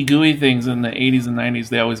 sticky, gooey things in the 80s and 90s,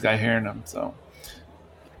 they always got hair in them, so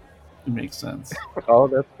it makes sense. Oh,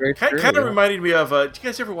 that's very true. Kind of reminded me of. Did you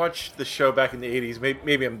guys ever watch the show back in the '80s?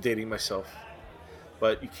 Maybe I'm dating myself,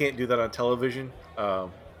 but you can't do that on television,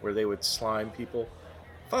 where they would slime people.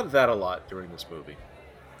 Thought of that a lot during this movie.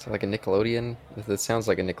 It's like a Nickelodeon. This sounds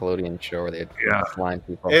like a Nickelodeon show where they'd slime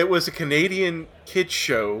people. It was a Canadian kids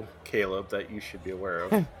show, Caleb, that you should be aware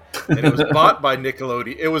of, and it was bought by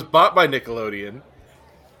Nickelodeon.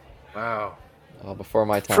 Wow. Oh, before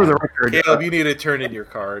my time. For the record, Caleb, you need to turn in your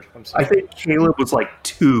card. I'm I sorry. think Caleb was like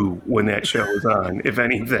 2 when that show was on, if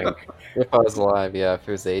anything. If I was alive, yeah. If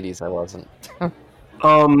it was the 80s, I wasn't.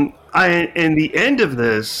 And the end of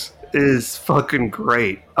this is fucking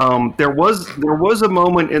great. There was a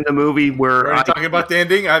moment in the movie where Are you talking about the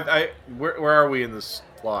ending? Where are we in this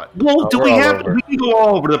plot? well, do we're we all have? over. We can go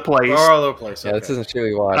all over the place. We're all over the place. Yeah, Okay. this isn't true.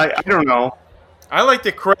 We watched. I don't know. I like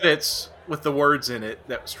the credits with the words in it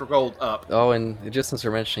that scrolled up. Oh, and just since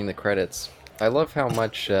we're mentioning the credits, I love how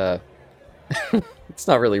much. It's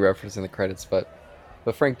not really referencing the credits, but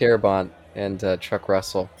Frank Darabont and Chuck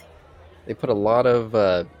Russell, they put a lot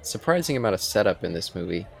of surprising amount of setup in this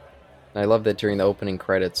movie. And I love that during the opening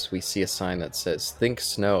credits, we see a sign that says "Think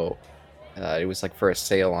Snow." It was like for a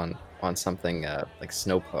sale on something like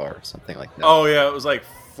snowplow or something like that. Oh yeah, it was like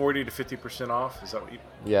 40 to 50% off. Is that what you?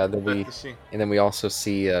 Yeah, then we see? and then we also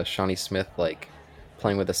see Shawnee Smith like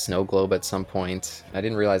playing with a snow globe at some point. I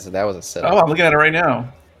didn't realize that was a setup. Oh, I'm looking at it right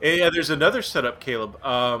now. Yeah, there's another setup, Caleb.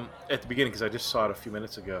 At the beginning, because I just saw it a few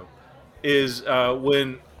minutes ago, is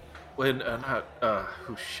when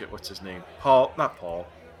what's his name? Not Paul.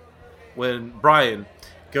 When Brian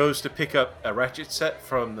goes to pick up a ratchet set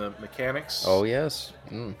from the mechanics. Oh yes.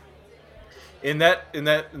 Mm. In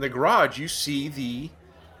the garage, you see the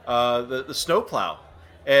snowplow,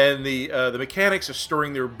 and the mechanics are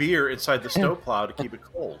storing their beer inside the snowplow to keep it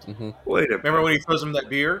cold. Mm-hmm. Wait a minute. Remember when he throws them that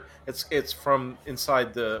beer? It's from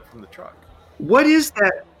inside from the truck. What is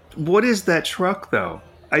that? What is that truck though?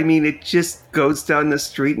 I mean, it just goes down the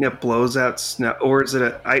street and it blows out snow, or is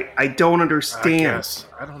it I don't understand.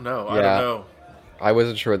 I don't know. Yeah. I don't know. I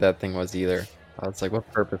wasn't sure what that thing was either. I was like, what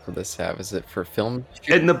purpose would this have? Is it for film?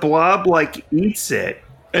 And the blob like eats it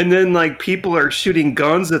And then like people are shooting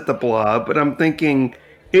guns at the blob, but I'm thinking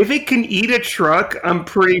if it can eat a truck, I'm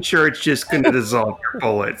pretty sure it's just going to dissolve your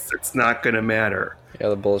bullets. It's not going to matter. Yeah,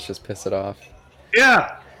 the bullets just piss it off.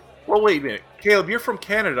 Yeah. Well, wait a minute, Caleb. You're from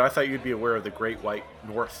Canada. I thought you'd be aware of the Great White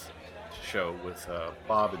North show with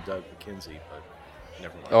Bob and Doug McKenzie, but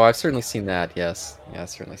never mind. Oh, I've certainly seen that. Yes, yeah, I've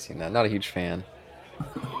certainly seen that. Not a huge fan,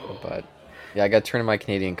 but yeah, I got to turn in my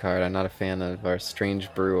Canadian card. I'm not a fan of our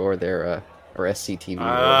Strange Brew or their or SCTV.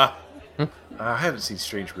 I haven't seen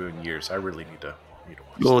Strange Brew in years. I really need to watch.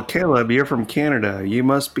 Well, that. Caleb, you're from Canada. You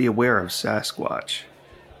must be aware of Sasquatch.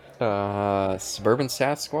 Suburban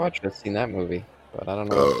Sasquatch. I've seen that movie, but I don't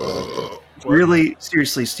know. Really,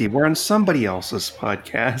 seriously, Steve, we're on somebody else's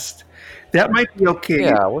podcast. That might be okay.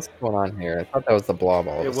 Yeah, what's going on here? I thought that was the Blob.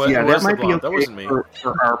 All of a sudden. Yeah, that might be okay That wasn't me.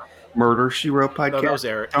 For our Murder, She Wrote podcast. No, that was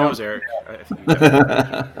Eric. That was Eric. I think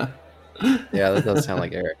Yeah, that does sound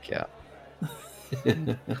like Eric. Yeah.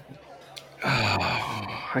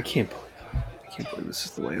 I can't believe this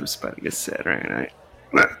is the way I'm spending a Saturday night.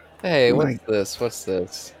 Hey, what's this? What's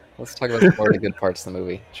this? Let's talk about some of the good parts of the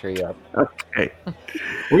movie. Cheer you up. Okay. What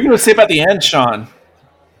are you going to say about the end, Sean?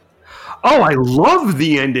 Oh, I love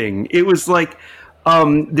the ending. It was like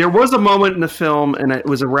there was a moment in the film, and it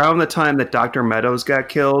was around the time that Dr. Meadows got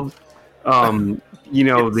killed. You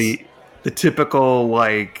know, the typical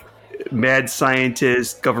like mad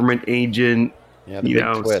scientist, government agent, Yeah, the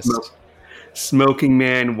big twist. Smoking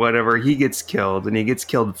man, whatever. He gets killed, and he gets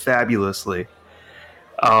killed fabulously.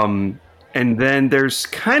 And then there's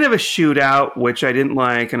kind of a shootout, which I didn't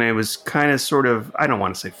like, and I was kind of sort of, I don't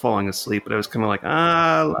want to say falling asleep, but I was kind of like,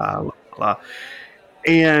 la, la, la.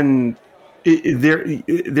 And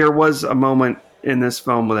there was a moment in this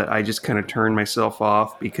film that I just kind of turned myself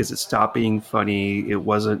off because it stopped being funny. It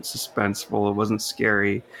wasn't suspenseful. It wasn't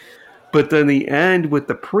scary. But then the end with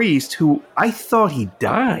the priest, who I thought he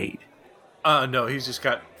died. no, he's just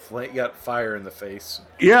got fire in the face.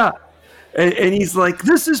 Yeah. And he's like,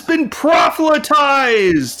 this has been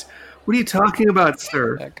proselytized. What are you talking about,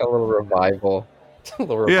 sir? Like a little revival. A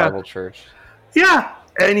little revival church. Yeah.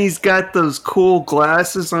 And he's got those cool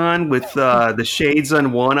glasses on with the shades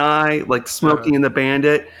on one eye, like Smokey and the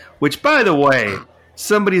Bandit, which, by the way,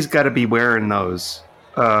 somebody's got to be wearing those.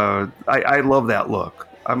 I love that look.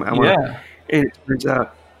 And it turns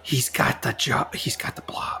out he's got the jar. He's got the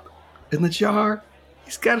blob in the jar.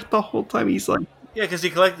 He's got it the whole time. He's like, yeah, because he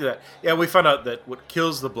collected that. Yeah, we found out that what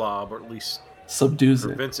kills the blob, or at least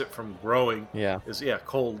prevents it from growing, is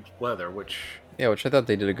cold weather, which I thought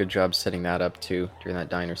they did a good job setting that up too during that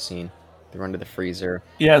diner scene. They run to the freezer.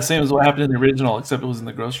 Yeah, same as what happened in the original, except it was in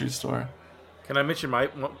the grocery store. Can I mention my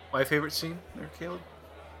favorite scene there, Caleb?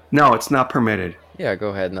 No, it's not permitted. Yeah, go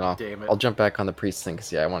ahead, and then I'll jump back on the priest thing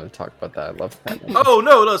because I wanted to talk about that. I love that. Oh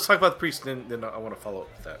no, let's talk about the priest, and then I want to follow up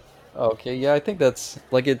with that. Okay, yeah, I think that's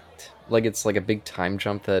it's like a big time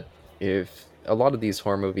jump that if a lot of these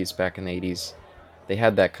horror movies back in the 80s, they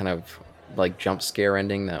had that kind of like jump scare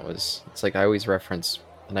ending it's like I always reference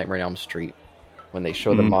Nightmare on Elm Street when they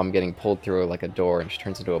show the mom getting pulled through like a door and she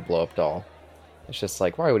turns into a blow-up doll. It's just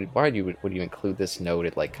like would you include this note?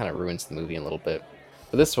 It like kind of ruins the movie a little bit.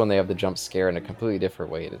 But this one they have the jump scare in a completely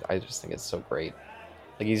different way. I just think it's so great.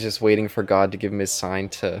 Like he's just waiting for God to give him his sign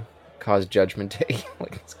to cause Judgment Day.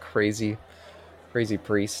 Like it's crazy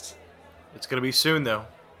priest. It's gonna be soon though.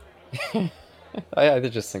 I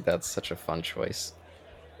just think that's such a fun choice.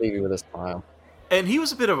 Leave you with a smile. And he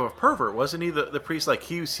was a bit of a pervert, wasn't he? The priest, like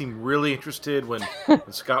he seemed really interested when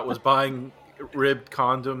Scott was buying ribbed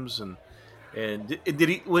condoms, and did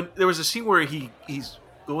he? When there was a scene where he's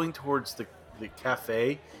going towards the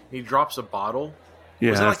cafe, and he drops a bottle.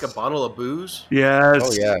 Yes. Was it like a bottle of booze? Yes.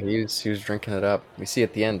 Oh yeah, he was drinking it up. We see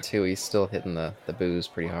at the end too. He's still hitting the booze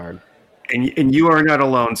pretty hard. And you are not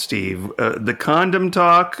alone, Steve. The condom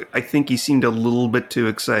talk, I think he seemed a little bit too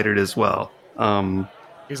excited as well.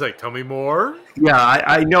 He's like, tell me more? Yeah,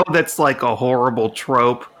 I know that's like a horrible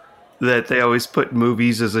trope that they always put in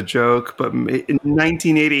movies as a joke, but in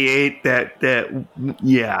 1988,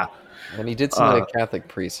 yeah. And he did seem like a Catholic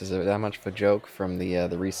priest. Is it that much of a joke from the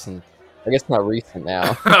recent... I guess not recent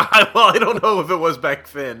now. Well, I don't know if it was back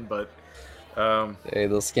then, but... hey,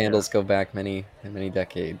 those scandals go back many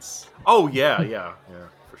decades. Oh, yeah,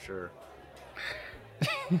 for sure.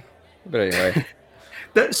 But anyway...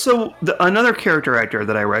 Another character actor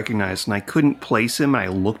that I recognized, and I couldn't place him, and I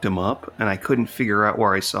looked him up, and I couldn't figure out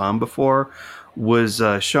where I saw him before, was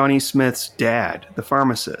Shawnee Smith's dad, the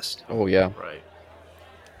pharmacist. Oh, yeah. Right.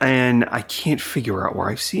 And I can't figure out where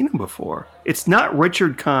I've seen him before. It's not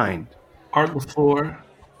Richard Kind. Art LaFleur.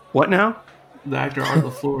 What now? The actor Art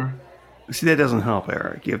LaFleur. See, that doesn't help,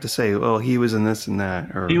 Eric. You have to say, well, he was in this and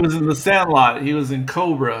that. Or He was in The Sandlot. He was in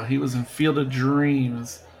Cobra. He was in Field of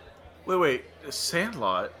Dreams. Wait,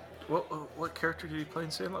 Sandlot. What character did he play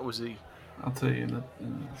in Sandlot? Was he? I'll tell you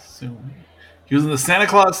soon. He was in the Santa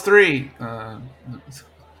Claus 3.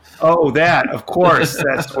 Oh, that, of course.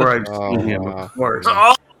 That's where I've seen him, wow. of course.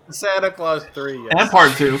 Oh, Santa Claus 3. Yes. And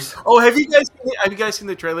Part 2. Oh, have you guys seen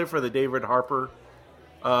the trailer for the David Harper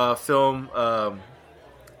film,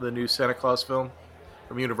 the new Santa Claus film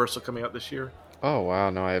from Universal coming out this year? Oh wow,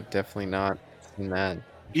 no, I have definitely not seen that.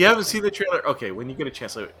 You haven't seen the trailer? Okay, when you get a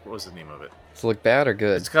chance, what was the name of it? Does it look bad or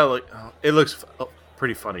good? It's kind of like it looks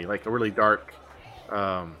pretty funny, like a really dark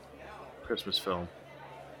Christmas film.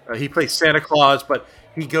 He plays Santa Claus, but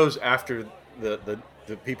he goes after the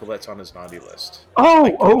people that's on his naughty list.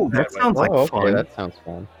 That sounds like okay, fun. that sounds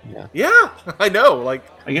fun. Yeah. Yeah, I know. Like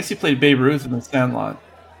I guess he played Babe Ruth in The Sandlot.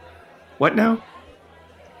 What now?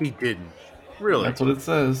 he didn't really. That's what it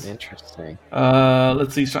says. Interesting.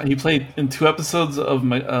 Let's see. He played in 2 episodes of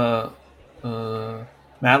Matlock.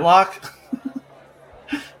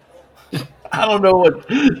 I don't know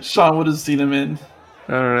what Sean would have seen him in.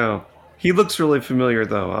 I don't know. He looks really familiar,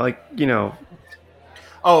 though.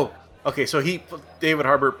 Oh, okay. So David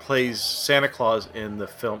Harbour plays Santa Claus in the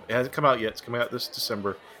film. It hasn't come out yet. It's coming out this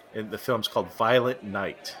December, and the film's called Violent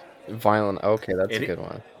Night. Violent. Okay, that's And a good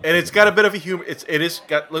one. And it's got a bit of a humor.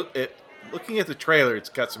 Looking at the trailer, it's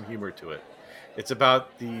got some humor to it. It's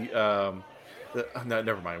about no,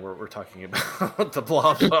 never mind. We're talking about the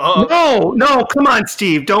Blob. No, come on,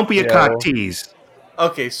 Steve. Don't be a cock tease.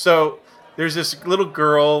 Okay, so there's this little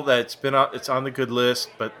girl that's it's on the good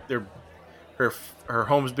list, but her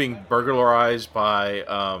home's being burglarized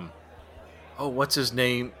by what's his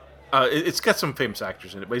name? It's got some famous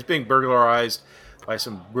actors in it, but he's being burglarized by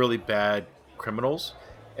some really bad criminals,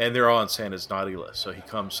 and they're all on Santa's naughty list. So he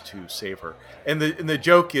comes to save her, and the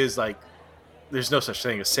joke is like, there's no such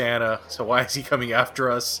thing as Santa, so why is he coming after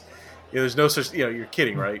us? There's no such, you're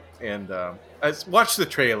kidding, right? And watch the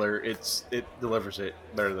trailer; it delivers it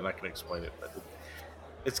better than I can explain it. But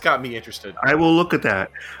it's got me interested. I will look at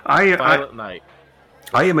that. Violent Night.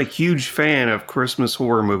 I am a huge fan of Christmas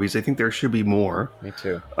horror movies. I think there should be more. Me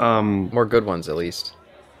too. Um, More good ones, at least.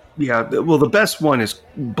 Yeah, well, the best one is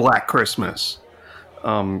Black Christmas.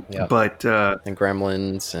 Yeah. But And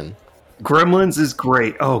Gremlins and Gremlins is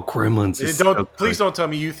great. Oh, Gremlins is so good. Please don't tell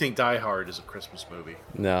me you think Die Hard is a Christmas movie.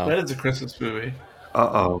 no. That is a Christmas movie.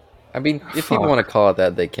 Uh-oh. I mean, if people want to call it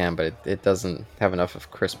that, they can, but it doesn't have enough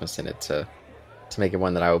of Christmas in it to make it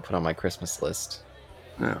one that I would put on my Christmas list,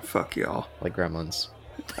 Oh, fuck y'all. like Gremlins.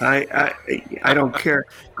 I don't care.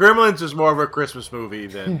 Gremlins is more of a Christmas movie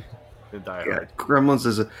than Die Yeah, Hard. Gremlins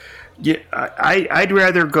is a... Yeah, I'd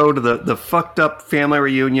rather go to the fucked up family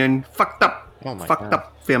reunion. Fucked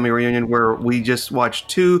up family reunion where we just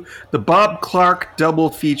watched the Bob Clark double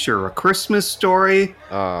feature, A Christmas Story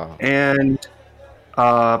and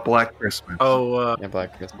Black Christmas. Yeah,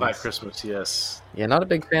 Black Christmas. Black Christmas, yes. Yeah, not a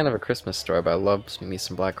big fan of A Christmas Story, but I love me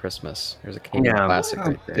some Black Christmas. There's a Canadian classic How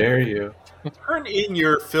right there. dare you? Turn in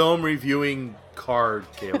your film reviewing card,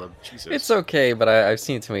 Caleb. Jesus. It's okay, but I've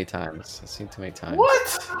seen it too many times.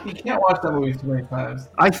 What? You can't watch that movie too many times.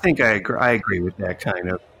 I think I agree with that kind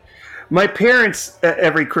of. My parents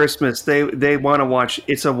every Christmas they want to watch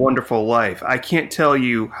It's a Wonderful Life. I can't tell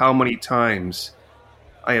you how many times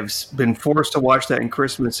I have been forced to watch that in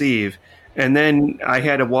Christmas Eve, and then I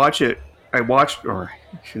had to watch it. I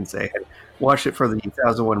shouldn't say I had watched it for the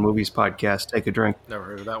 1001 Movies podcast. Take a drink. Never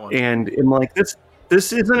heard of that one. And I'm like, this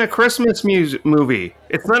isn't a Christmas movie.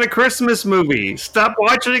 It's not a Christmas movie. Stop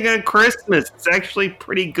watching it on Christmas. It's actually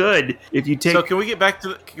pretty good if you take. So can we get back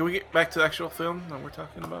to the actual film that we're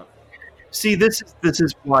talking about? See, this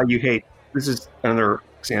is why you hate. This is another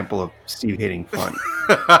example of Steve hating fun.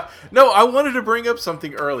 No, I wanted to bring up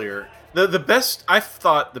something earlier. I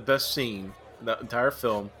thought the best scene in the entire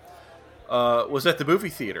film was at the movie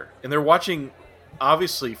theater, and they're watching,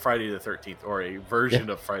 obviously, Friday the 13th, or a version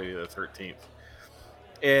of Friday the 13th.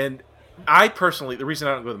 And I personally, the reason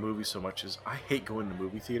I don't go to the movies so much is I hate going to the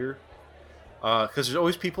movie theater because there's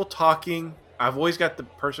always people talking. I've always got the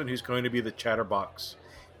person who's going to be the chatterbox,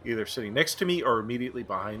 either sitting next to me or immediately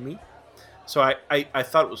behind me. So I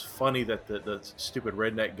thought it was funny that the stupid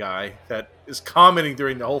redneck guy that is commenting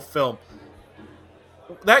during the whole film,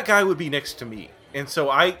 that guy would be next to me. And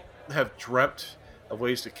so I have dreamt of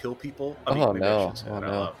ways to kill people. I mean, maybe I shouldn't say that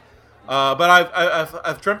out loud. But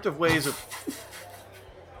I've dreamt of ways of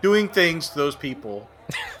doing things to those people.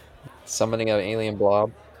 Summoning an alien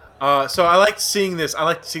blob. So I like seeing this. I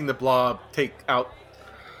like seeing the Blob take out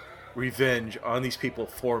revenge on these people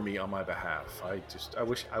for me on my behalf. I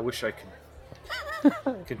wish I could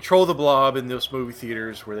control the Blob in those movie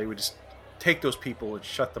theaters where they would just take those people and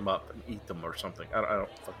shut them up and eat them or something. I don't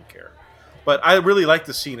fucking care. But I really liked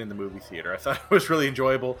the scene in the movie theater. I thought it was really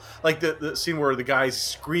enjoyable. Like the scene where the guy's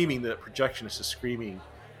screaming, the projectionist is screaming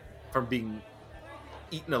from being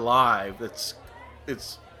eaten alive. It's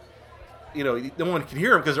no one can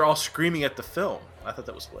hear him because they're all screaming at the film. I thought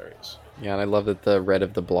that was hilarious. Yeah, and I love that the red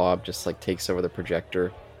of the blob just like takes over the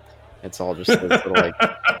projector. It's all just this little like.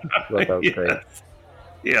 That was great.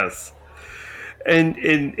 Yes. And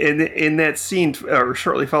in that scene, or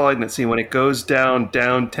shortly following that scene, when it goes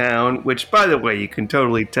downtown, which, by the way, you can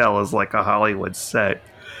totally tell is like a Hollywood set.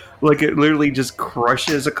 Like, it literally just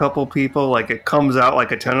crushes a couple people. Like, it comes out,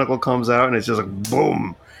 like a tentacle comes out, and it's just like,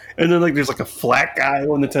 boom. And then, like, there's like a flat guy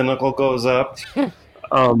when the tentacle goes up. Yeah.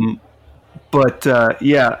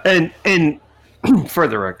 And for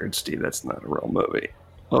the record, Steve, that's not a real movie.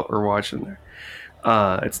 What we're watching there.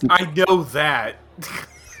 I know that.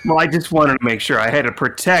 Well, I just wanted to make sure. I had to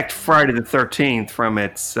protect Friday the 13th from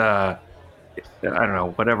its, I don't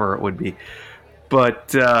know, whatever it would be.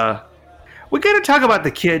 But we got to talk about the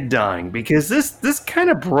kid dying, because this kind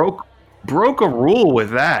of broke a rule with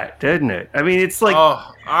that, didn't it? I mean, it's like...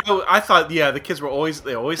 Oh, I thought, the kids were always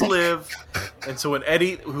live. And so when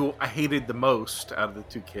Eddie, who I hated the most out of the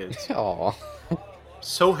two kids... Aww.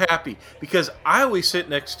 So happy, because I always sit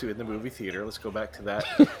next to, in the movie theater, let's go back to that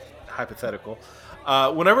hypothetical.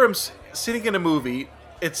 Whenever I'm sitting in a movie,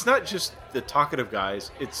 it's not just the talkative guys,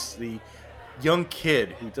 it's the young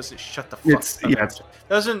kid who doesn't shut the fuck up.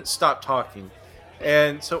 Doesn't stop talking.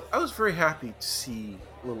 And so I was very happy to see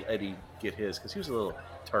little Eddie get his, because he was a little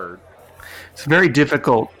turd. It's very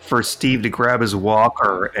difficult for Steve to grab his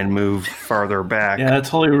walker and move farther back. Yeah, that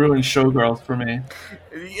totally ruined Showgirls for me.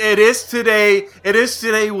 It is today. It is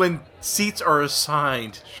today when seats are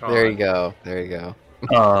assigned, Sean. There you go.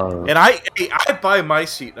 And I buy my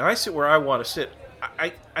seat, and I sit where I want to sit.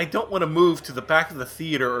 I don't want to move to the back of the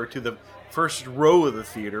theater or to the first row of the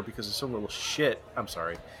theater because of some little shit. I'm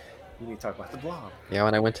sorry. We need to talk about the Blob. Yeah,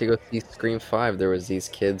 when I went to go see Scream 5, there was these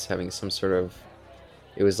kids having some sort of...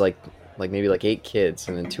 It was like maybe 8 kids,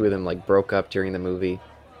 and then 2 of them like broke up during the movie.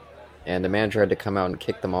 And the manager had to come out and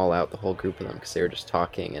kick them all out, the whole group of them, because they were just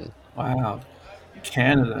talking and... Wow.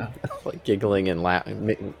 Canada. like giggling and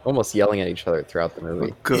laughing, almost yelling at each other throughout the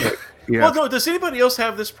movie. Good. Yeah. Well, no, does anybody else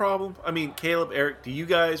have this problem? I mean, Caleb, Eric, do you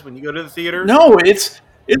guys, when you go to the theater? No, it's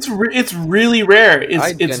really rare.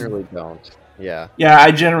 I generally don't. Yeah. Yeah,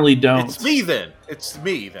 I generally don't. It's me then.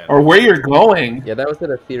 Or where you're going. Yeah, that was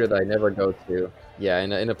at a theater that I never go to. Yeah,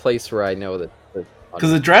 in a place where I know that...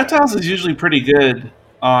 Because the draft house is usually pretty good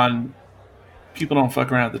on... People don't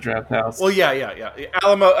fuck around at the draft house. Well, yeah.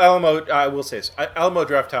 Alamo. I will say this: Alamo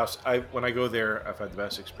Draft House. When I go there, I've had the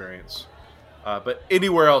best experience. But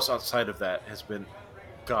anywhere else outside of that has been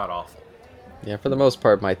god awful. Yeah, for the most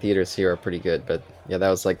part, my theaters here are pretty good. But yeah, that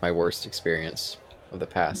was like my worst experience of the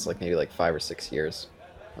past, like maybe 5 or 6 years.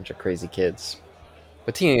 Bunch of crazy kids.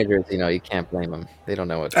 But teenagers, you can't blame them. They don't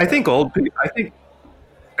know what. I think old people. I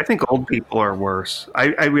think old people are worse.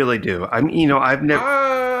 I really do. I've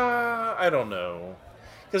never. I don't know,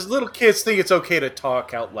 because little kids think it's okay to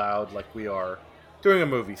talk out loud like we are during a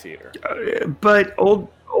movie theater. But old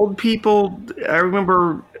people. I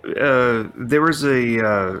remember there was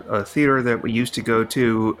a theater that we used to go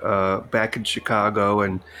to back in Chicago,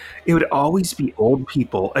 and it would always be old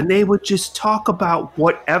people, and they would just talk about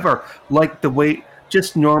whatever, like the way.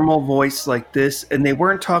 Just normal voice like this, and they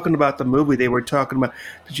weren't talking about the movie. They were talking about,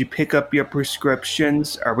 did you pick up your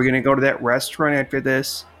prescriptions? Are we going to go to that restaurant after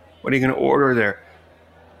this? What are you going to order there?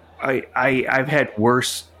 I've had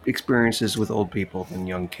worse experiences with old people than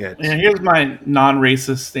young kids. Yeah, here's my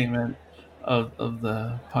non-racist statement of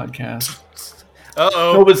the podcast.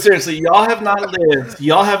 Uh-oh. No, but seriously, y'all have not lived.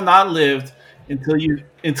 Y'all have not lived until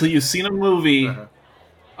you've seen a movie,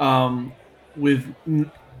 with.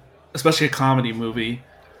 Especially a comedy movie,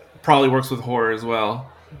 probably works with horror as well,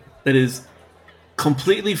 that is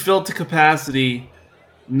completely filled to capacity,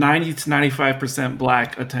 90 to 95%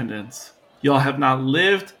 black attendance. Y'all have not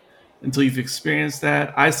lived until you've experienced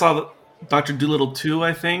that. I saw Dr. Dolittle 2,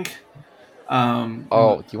 I think. You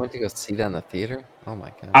went to go see that in the theater? Oh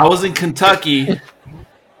my god. I was in Kentucky,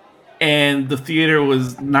 and the theater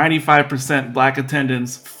was 95% black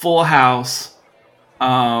attendance, full house.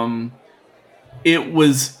 It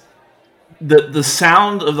was... The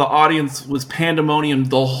sound of the audience was pandemonium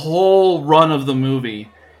the whole run of the movie.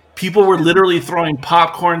 People were literally throwing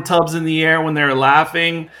popcorn tubs in the air when they were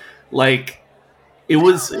laughing. Like it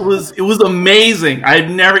was amazing.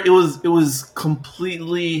 It was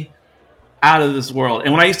completely out of this world.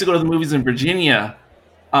 And when I used to go to the movies in Virginia,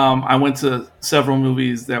 I went to several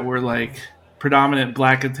movies that were like predominant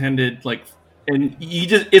black attended, like, and you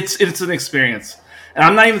just it's an experience. And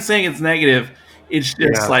I'm not even saying it's negative. It's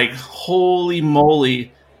just Yeah. like holy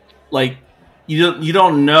moly, like you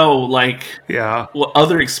don't know like Yeah. what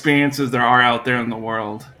other experiences there are out there in the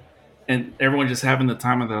world, and everyone just having the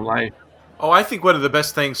time of their life. Oh, I think one of the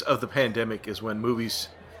best things of the pandemic is when movies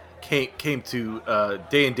came to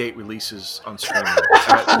day and date releases on streaming.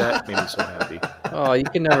 That made me so happy. Oh, you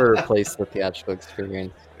can never replace the theatrical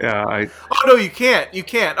experience. Yeah. Oh no, you can't. You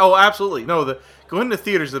can't. Oh, absolutely. No, the going to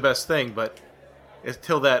theater is the best thing, but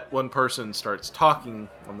until that one person starts talking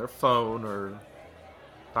on their phone or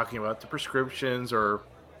talking about the prescriptions or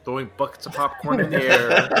throwing buckets of popcorn in the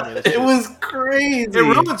air. I mean, It was crazy. It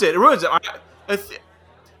ruins it. It ruins it.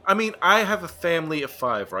 I mean, I have a family of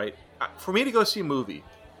 5, right? For me to go see a movie,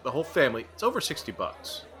 the whole family, it's over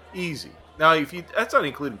 $60, easy. Now, that's not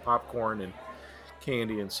including popcorn and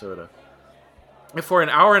candy and soda. And for an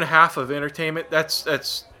hour and a half of entertainment,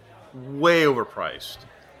 that's way overpriced.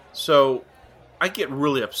 So I get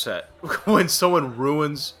really upset when someone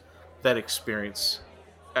ruins that experience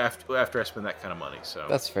after I spend that kind of money. So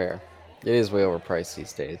That's fair. It is way overpriced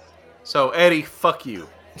these days. So Eddie, fuck you.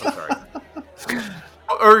 I'm sorry.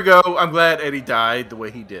 Ergo, I'm glad Eddie died the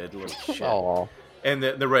way he did. Little shit. Oh, And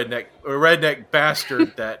the redneck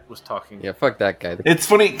bastard that was talking. yeah, fuck that guy. It's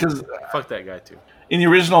funny because Fuck that guy too. in the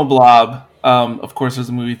original Blob, of course, there's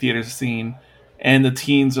a movie theater scene, and the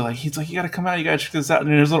teens are like, he's like, you gotta come out, you gotta check this out.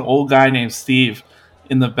 And there's an old guy named Steve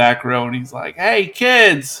in the back row, and he's like, hey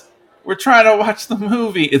kids, we're trying to watch the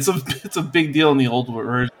movie. It's a big deal in the old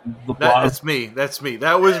version of the Blob. That's me. That's me.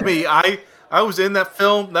 That was me. I was in that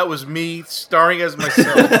film. That was me starring as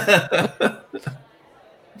myself.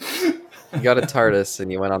 You got a TARDIS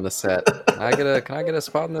and you went on the set. Can I get a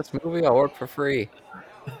spot in this movie? I'll work for free.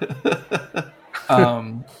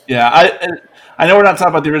 Yeah, I know we're not talking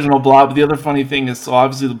about the original Blob, but the other funny thing is, so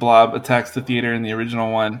obviously the Blob attacks the theater in the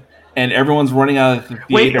original one, and everyone's running out of the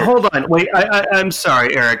Wait, theater. hold on. Wait, I'm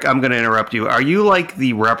sorry, Eric. I'm going to interrupt you. Are you like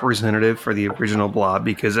the representative for the original Blob?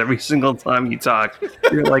 Because every single time you talk,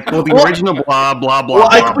 you're like, well, the original Blob, blah blah Well,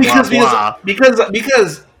 blah blah blah.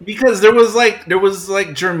 because there was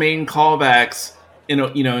like germane callbacks in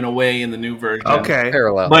a way in the new version. Okay,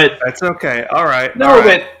 Parallel. But that's okay. All right. no, all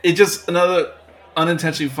right. but it just another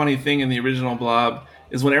unintentionally funny thing in the original Blob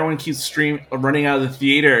is when everyone keeps running out of the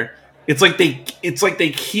theater. It's like they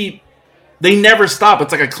never stop.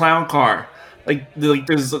 It's like a clown car.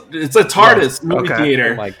 It's a TARDIS movie Okay.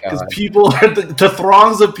 theater Oh my because God. people are the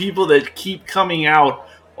throngs of people that keep coming out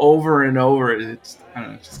over and over. It's I don't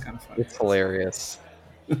know. It's just kind of funny. It's hilarious.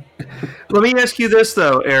 Let me ask you this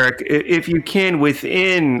though, Eric. If you can,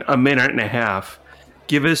 within a minute and a half,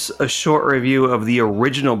 give us a short review of the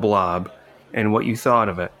original Blob and what you thought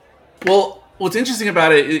of it. Well, what's interesting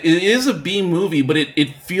about it is a B movie, but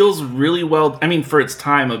it feels really well. I mean, for its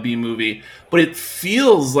time, a B movie, but it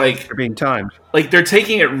feels like You're being timed. they're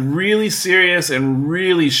taking it really serious and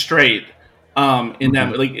really straight. In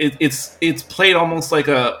that, like it's played almost like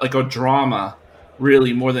a drama,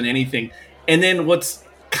 really more than anything. And then what's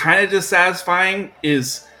kind of dissatisfying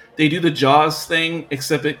is they do the Jaws thing,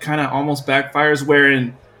 except it kind of almost backfires,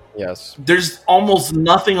 wherein Yes. there's almost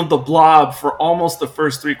nothing of the Blob for almost the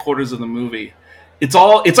first 3/4 of the movie. It's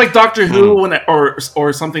like Doctor Who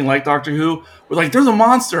or something like Doctor Who. We're like, there's a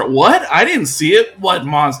monster. What? I didn't see it. What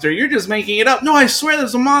monster? You're just making it up. No, I swear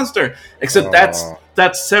there's a monster. Except that's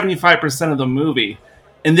 75% of the movie,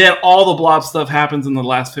 and then all the Blob stuff happens in the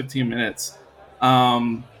last 15 minutes.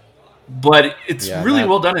 But it's really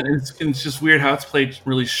well done, and it's just weird how it's played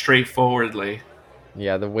really straightforwardly.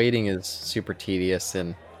 Yeah, the waiting is super tedious,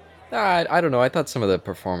 and I don't know. I thought some of the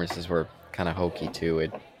performances were kind of hokey too.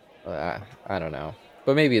 I don't know,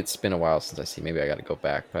 but maybe it's been a while since I see. Maybe I got to go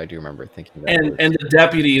back, but I do remember thinking that. And the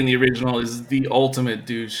deputy in the original is the ultimate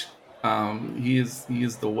douche. He is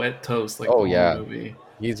the wet toast. Like Oh, the yeah. whole movie.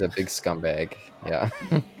 He's a big scumbag. Yeah.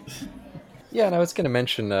 Yeah, and I was going to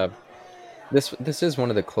mention this is one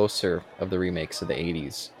of the closer of the remakes of the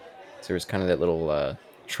 80s. So there was kind of that little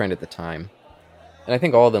trend at the time. And I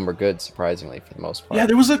think all of them were good, surprisingly, for the most part. Yeah,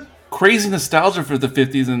 there was a crazy nostalgia for the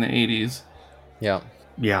 50s and the 80s. Yeah.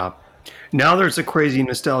 Yeah. Now there's a crazy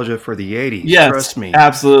nostalgia for the 80s. Yes, Trust me.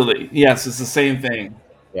 absolutely. Yes, it's the same thing.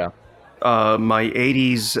 Yeah. My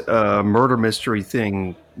 80s murder mystery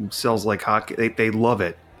thing sells like they love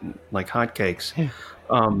it like hotcakes.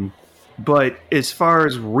 But as far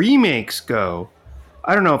as remakes go,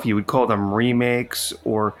 I don't know if you would call them remakes,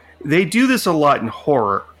 or they do this a lot in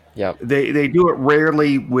horror. Yeah. They do it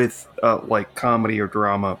rarely with like comedy or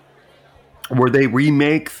drama where they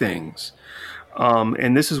remake things.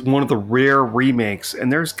 And this is one of the rare remakes,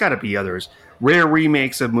 and there's got to be others, rare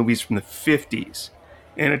remakes of movies from the 50s.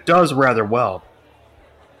 And it does rather well.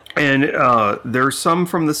 And there's some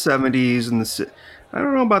from the 70s and I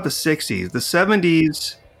don't know about the 60s. The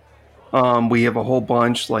 70s, we have a whole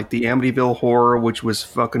bunch, like the Amityville Horror, which was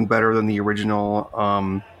fucking better than the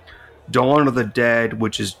original. Dawn of the Dead,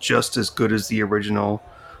 which is just as good as the original.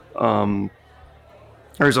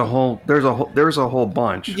 There's a whole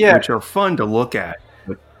bunch, Yeah. which are fun to look at.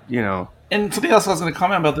 But And something else I was going to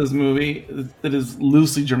comment about this movie that is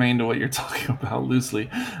loosely germane to what you're talking about. Loosely,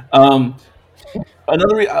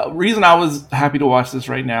 another reason I was happy to watch this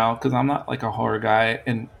right now, because I'm not like a horror guy,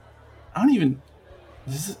 and I don't even.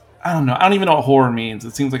 I don't know. I don't even know what horror means.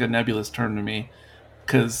 It seems like a nebulous term to me,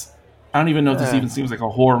 because I don't even know if this even seems like a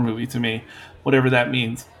horror movie to me, whatever that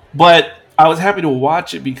means. But I was happy to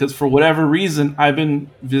watch it because for whatever reason, I've been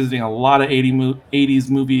visiting a lot of 80s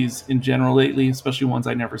movies in general lately, especially ones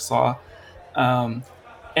I never saw. And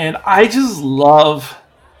I just love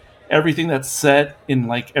everything that's set in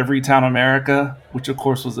like Everytown America, which of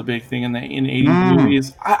course was a big thing in 80s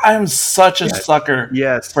movies. I am such a sucker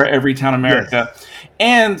for Everytown America. Yes.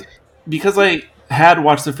 And because I had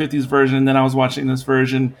watched the 50s version and then I was watching this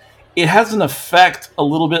version, it has an effect a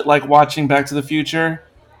little bit like watching Back to the Future.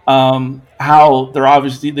 How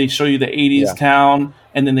they show you the 80s town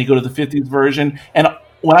and then they go to the 50s version. And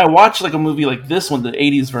when I watch like a movie like this one, the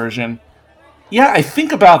 80s version, I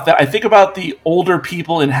think about that. I think about the older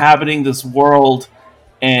people inhabiting this world,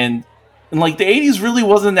 and like the 80s really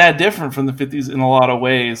wasn't that different from the 50s in a lot of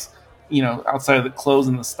ways, outside of the clothes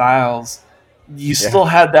and the styles. You still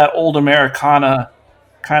had that old Americana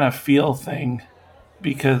kind of feel thing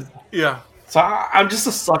because so I'm just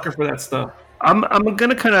a sucker for that stuff. I'm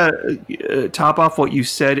going to kind of top off what you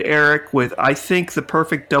said, Eric, with I think the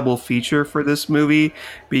perfect double feature for this movie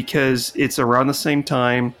because it's around the same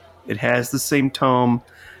time. It has the same tone,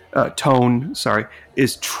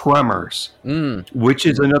 is Tremors, which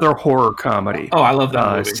is another horror comedy. Oh, I love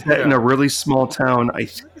that movie. Set in a really small town. I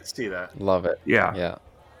can see that. Love it. Yeah.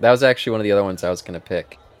 That was actually one of the other ones I was going to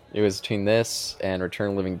pick. It was between this and Return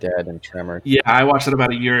of the Living Dead and Tremors. Yeah, I watched it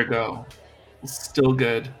about a year ago. It's still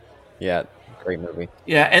good. Yeah, great movie.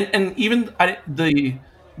 Yeah, and even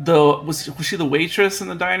was she the waitress in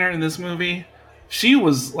the diner in this movie? She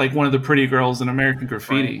was like one of the pretty girls in American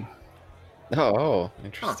Graffiti. Right. Oh,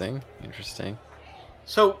 interesting. Huh. Interesting.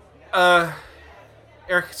 So,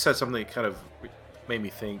 Eric said something that kind of made me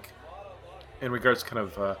think in regards to kind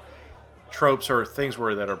of tropes or things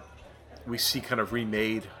we see kind of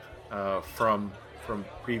remade from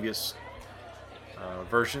previous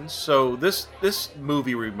versions. So this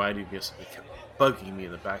movie reminded me of something that kept bugging me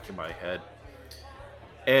in the back of my head.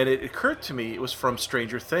 And it occurred to me it was from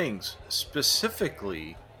Stranger Things,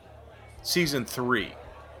 specifically season 3.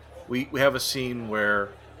 We have a scene where,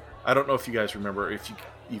 I don't know if you guys remember, if you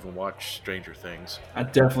even watch Stranger Things. I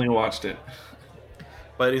definitely watched it.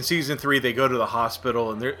 But in season 3, they go to the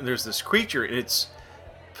hospital, and there's this creature, and it's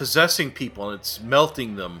possessing people, and it's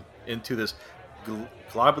melting them into this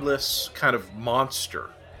globulous kind of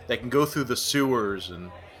monster that can go through the sewers and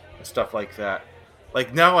stuff like that.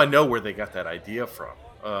 Like, now I know where they got that idea from.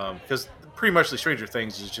 Because pretty much the Stranger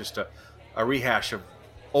Things is just a rehash of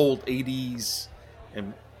old 80s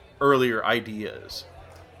and earlier ideas.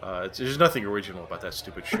 There's nothing original about that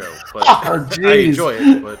stupid show, but I enjoy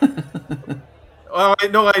it. But I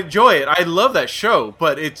enjoy it. I love that show,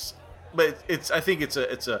 but I think it's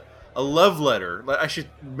a love letter. I should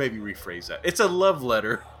maybe rephrase that. It's a love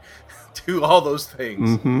letter to all those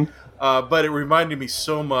things. Mm-hmm. But it reminded me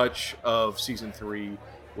so much of season 3,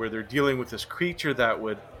 where they're dealing with this creature that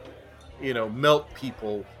would, melt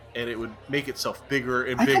people, and it would make itself bigger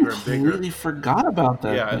and bigger and bigger. I completely forgot about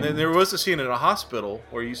that. Yeah, and then there was a scene in a hospital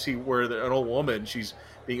where you see where an old woman, she's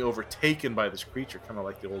being overtaken by this creature, kind of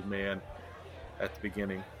like the old man at the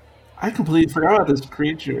beginning. I completely forgot about this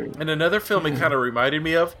creature. And another film it kind of reminded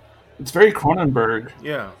me of. It's very Cronenberg.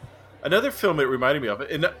 Yeah. Another film it reminded me of,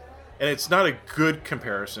 and it's not a good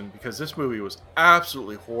comparison because this movie was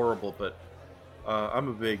absolutely horrible, but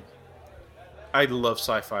I love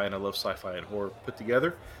sci-fi, and I love sci-fi and horror put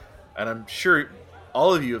together. And I'm sure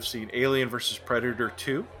all of you have seen Alien vs. Predator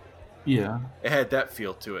 2. Yeah. It had that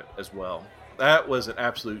feel to it as well. That was an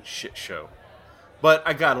absolute shit show. But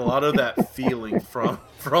I got a lot of that feeling from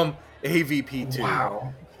AVP 2.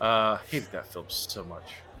 Wow. Hated that film so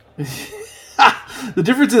much. The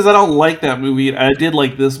difference is I don't like that movie. I did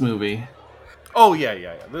like this movie. Oh,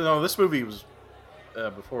 yeah. No, this movie was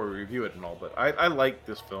before we review it and all, but I like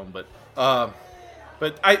this film, but I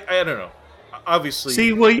don't know. obviously.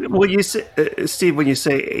 See, what you say, Steve, when you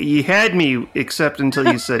say you had me, except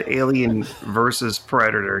until you said Alien versus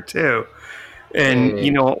Predator too, and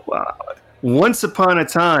Hey. once upon a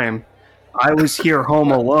time, I was here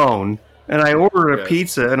home alone, and I ordered a Yes.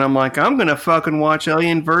 pizza, and I'm like, I'm gonna fucking watch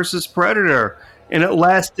Alien versus Predator, and it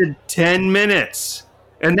lasted 10 minutes,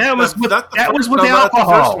 and that was with not the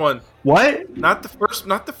alcohol. first one. What? Not the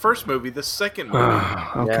first movie. The second movie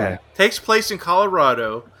Okay. takes place in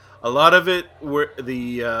Colorado. A lot of it where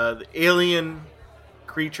the alien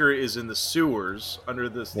creature is in the sewers under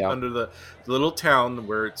the little town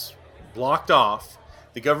where it's blocked off.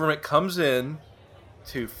 The government comes in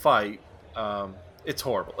to fight. It's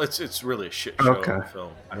horrible. It's really a shit show Okay.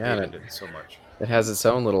 film. I Yeah, hated it so much. It has its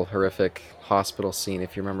own little horrific hospital scene,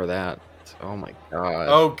 if you remember that. Oh my god.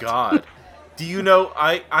 Oh God. Do you know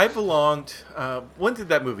I belonged? When did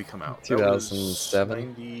that movie come out?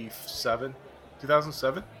 2007? 97.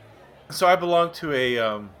 2007. So I belong to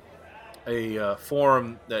a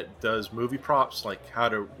forum that does movie props, like how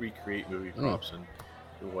to recreate movie props and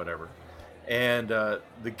whatever. And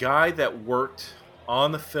the guy that worked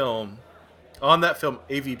on that film,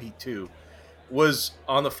 AVP2, was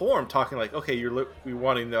on the forum talking like, okay, we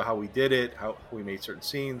want to know how we did it, how we made certain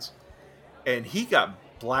scenes, and he got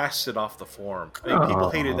blasted off the forum. I mean, people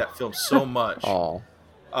hated that film so much.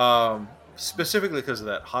 Specifically because of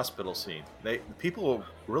that hospital scene. People were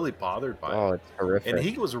really bothered by it. Oh, it's horrific. And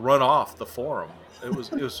he was run off the forum. It was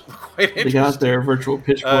quite interesting. They got their virtual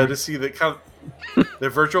pitchfork to see the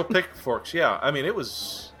virtual pitchforks. Yeah, I mean it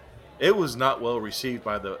was not well received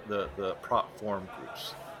by the prop forum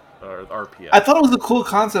groups or RPF. I thought it was a cool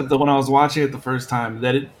concept though when I was watching it the first time,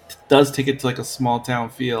 that it does take it to like a small town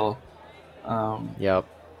feel. Yep.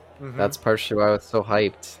 That's partially why I was so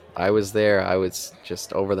hyped. I was there. I was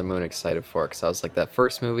just over the moon excited for it because I was like, that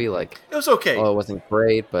first movie, like, it was okay. Oh, it wasn't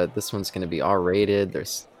great, but this one's going to be R-rated. We're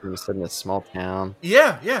set in a small town.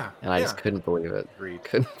 Yeah. And I just couldn't believe it. Agreed.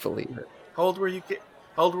 Couldn't believe it. How old were you,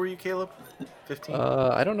 Caleb? 15?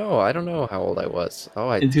 I don't know how old I was.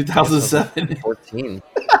 Oh, in 2007. 14.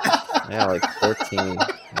 Yeah, like 14.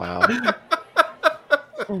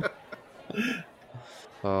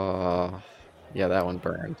 Wow. Yeah, that one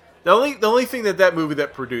burned. The only thing that movie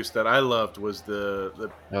that produced that I loved was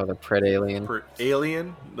the Pred Alien.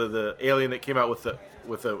 Alien, the alien that came out with the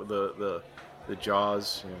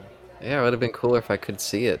jaws. Yeah, it would have been cooler if I could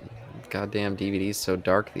see it. Goddamn DVD's so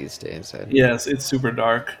dark these days. Yes, it's super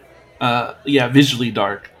dark. Visually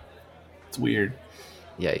dark. It's weird.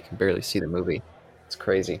 Yeah, you can barely see the movie. It's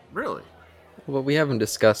crazy. Really? Well, we haven't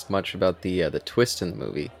discussed much about the twist in the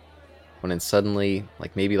movie. When then suddenly,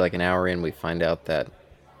 maybe an hour in, we find out that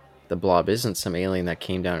the Blob isn't some alien that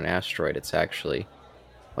came down an asteroid. It's actually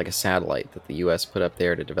like a satellite that the U.S. put up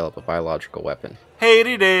there to develop a biological weapon.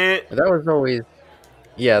 Hated it. That was always,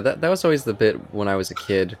 that was always the bit when I was a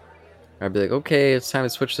kid. I'd be like, okay, it's time to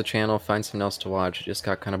switch the channel, find something else to watch. It just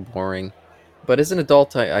got kind of boring. But as an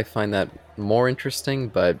adult, I find that more interesting,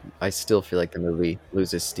 but I still feel like the movie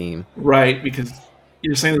loses steam. Right, because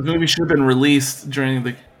you're saying the movie should have been released during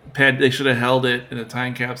the they should have held it in a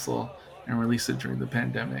time capsule and released it during the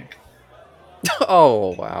pandemic.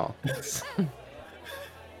 Oh, wow.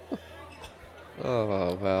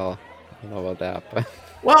 Oh, well, I don't know about that, but...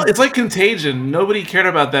 Well, it's like Contagion. Nobody cared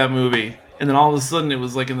about that movie. And then all of a sudden it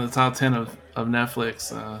was in the top 10 of Netflix.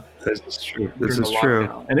 This is true. This is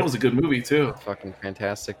true. And it was a good movie, too. Fucking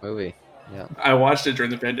fantastic movie. Yeah. I watched it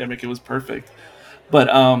during the pandemic. It was perfect. But,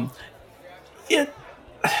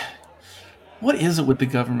 what is it with the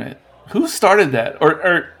government? Who started that?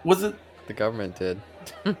 Or was it... The government did.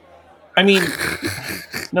 I mean...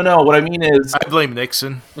 No, what I mean is... I blame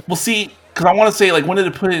Nixon. Well, see, because I want to say, when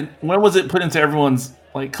was it put into everyone's,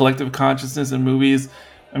 collective consciousness in movies?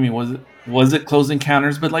 I mean, was it Close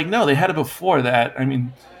Encounters? But, no, they had it before that. I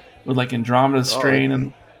mean, with, Andromeda Strain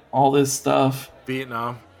and all this stuff.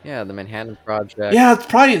 Vietnam. Yeah, the Manhattan Project. Yeah, it's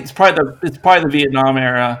probably the Vietnam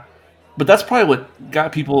era. But that's probably what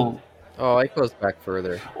got people... Oh, it goes back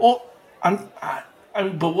further. Well,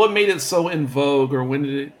 but what made it so in vogue, or when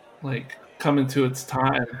did it come into its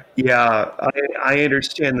time? Yeah, I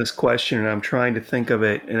understand this question, and I'm trying to think of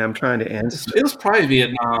it, and I'm trying to answer. It was probably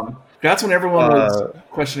Vietnam. That's when everyone was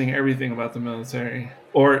questioning everything about the military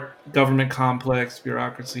or government complex,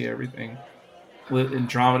 bureaucracy, everything. With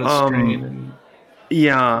Andromeda Strain and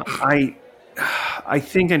yeah, I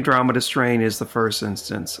think Andromeda Strain is the first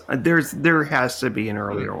instance. There has to be an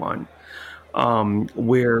earlier one.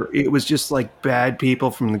 Where it was just bad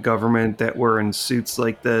people from the government that were in suits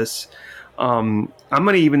like this. I'm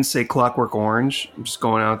going to even say Clockwork Orange. I'm just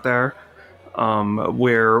going out there.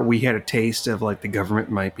 where we had a taste of like the government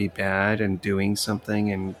might be bad and doing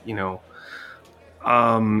something, and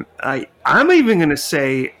I'm even going to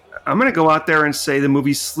say I'm going to go out there and say the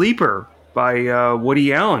movie Sleeper by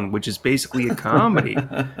Woody Allen, which is basically a comedy.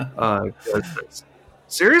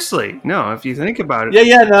 Seriously, no, if you think about it.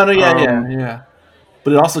 Yeah, no, yeah.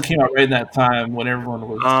 But it also came out right in that time when everyone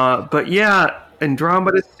was. But yeah,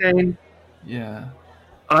 Andromeda Strain. Yeah.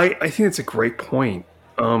 I think it's a great point.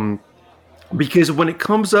 Because when it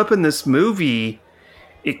comes up in this movie,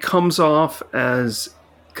 it comes off as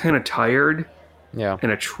kind of tired Yeah.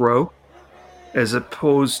 and a trope, as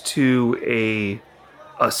opposed to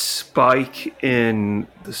a spike in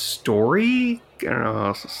the story. I don't know how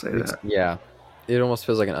else to say that. Yeah. It almost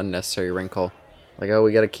feels like an unnecessary wrinkle. Like, oh,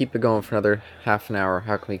 we got to keep it going for another half an hour.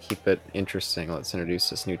 How can we keep it interesting? Let's introduce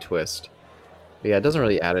this new twist. But yeah, it doesn't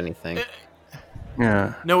really add anything.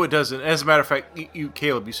 Yeah. No, it doesn't. As a matter of fact, you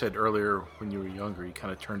Caleb, you said earlier when you were younger, you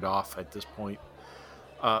kind of turned off at this point.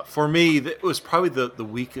 For me, it was probably the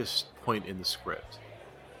weakest point in the script.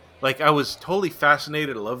 Like, I was totally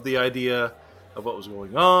fascinated. I loved the idea of what was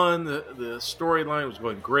going on. The storyline was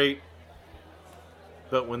going great.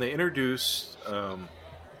 But when they introduced,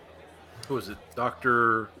 who was it?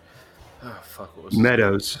 Dr. Oh, fuck, what was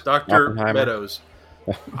Meadows. Dr. Meadows.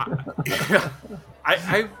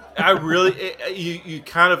 I really, you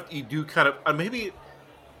do kind of, maybe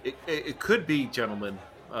it could be, gentlemen,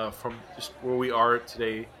 from just where we are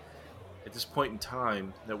today at this point in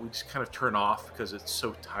time, that we just kind of turn off because it's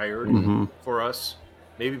so tired for us.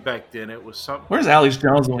 Maybe back then it was something. Where's Alex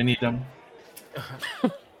Jones when we need him?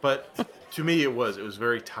 But to me, it was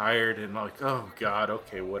very tired and like, oh God,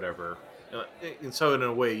 okay, whatever. And so in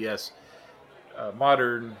a way, yes,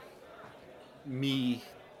 modern me,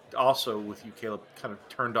 also with you, Caleb, kind of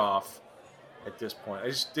turned off at this point. I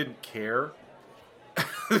just didn't care,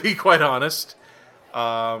 to be quite honest.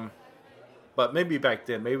 But maybe back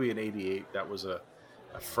then, maybe in '88, that was a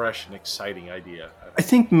fresh and exciting idea. I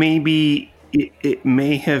think maybe it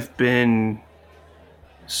may have been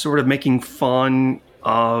sort of making fun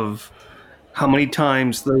of how many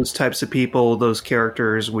times those types of people, those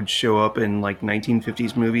characters would show up in like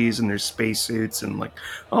 1950s movies and their spacesuits and like,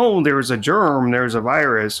 oh, there's a germ, there's a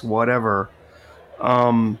virus, whatever.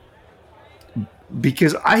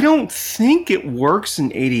 Because I don't think it works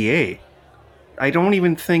in '88. I don't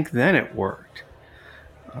even think then it worked.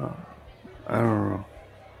 I don't know.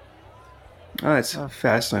 Oh, it's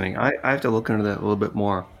fascinating. I have to look into that a little bit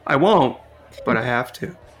more. I won't, but I have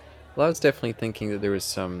to. Well, I was definitely thinking that there was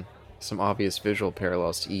some obvious visual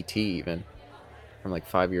parallels to E.T. even from like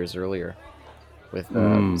 5 years earlier, with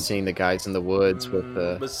seeing the guys in the woods with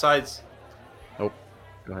the. Besides, oh,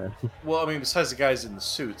 go ahead. Well, I mean, besides the guys in the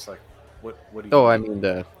suits, like what do you? Oh, I mean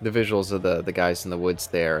the visuals of the guys in the woods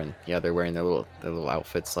there, and yeah, they're wearing their little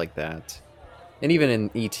outfits like that. And even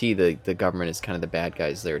in E.T., the government is kind of the bad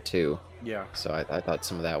guys there too. Yeah. So I thought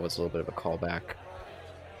some of that was a little bit of a callback.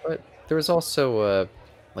 But there was also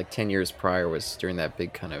like 10 years prior was during that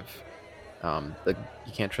big kind of the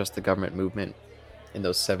you can't trust the government movement in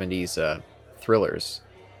those 70s thrillers,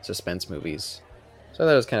 suspense movies. So I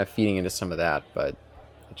thought it was kind of feeding into some of that, but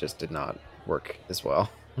it just did not work as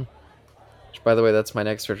well. Which, by the way, that's my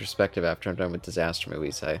next retrospective after I'm done with disaster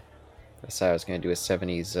movies. I decided I was going to do a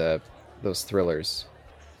 70s those thrillers,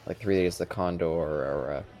 like 3 Days of the Condor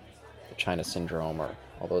or the China Syndrome or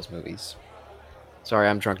all those movies. Sorry,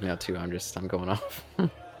 I'm drunk now too. I'm going off.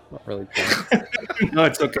 Not really. No,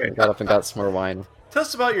 it's okay. Got up and got some more wine. Tell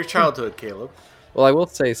us about your childhood, Caleb. Well, I will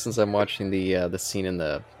say, since I'm watching the scene in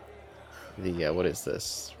the what is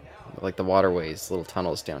this? Like the waterways, little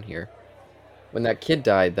tunnels down here. When that kid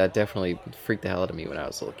died, that definitely freaked the hell out of me when I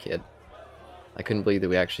was a little kid. I couldn't believe that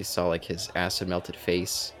we actually saw like his acid melted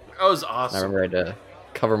face. That was awesome. I remember I had to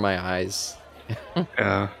cover my eyes.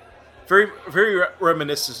 Yeah. Very, very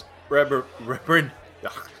reminiscent. I'm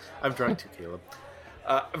drunk too, Caleb.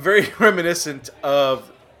 Very reminiscent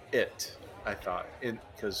of it, I thought,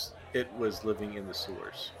 because it was living in the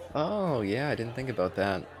sewers. Oh yeah, I didn't think about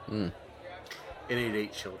that. And it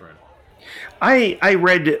ate children. I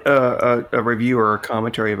read a review or a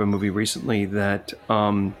commentary of a movie recently that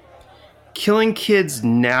killing kids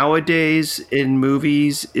nowadays in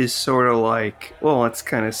movies is sort of like, well, it's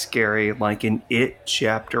kind of scary. Like in It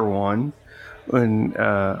Chapter 1, when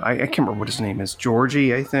I can't remember what his name is,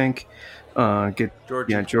 Georgie, I think. Georgie.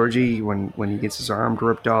 Yeah, Georgie, when he gets his arm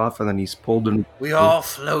ripped off and then he's pulled in. We all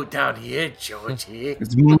float down here, Georgie.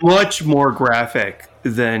 It's much more graphic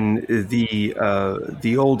than the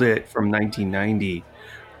old It from 1990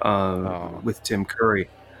 with Tim Curry.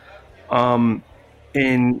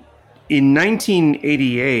 In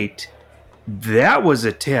 1988, that was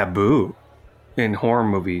a taboo in horror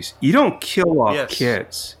movies. You don't kill off Yes.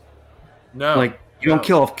 kids. No, Like, you don't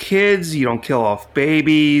kill off kids. You don't kill off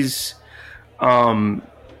babies. I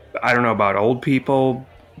don't know about old people,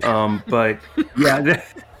 but yeah.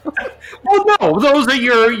 Well, no, those are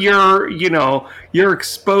your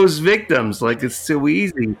exposed victims. Like, it's so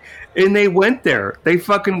easy, and they went there. They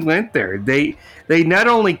fucking went there. They not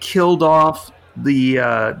only killed off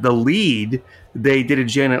the lead, they did a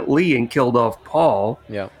Janet Leigh and killed off Paul.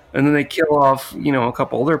 Yeah. And then they kill off, a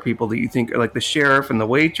couple other people that you think are like the sheriff and the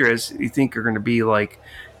waitress. You think are going to be like,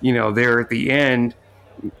 there at the end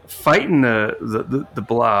fighting the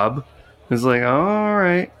blob. It's like, oh, all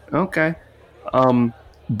right, okay.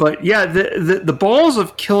 But yeah, the balls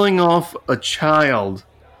of killing off a child,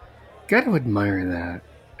 got to admire that,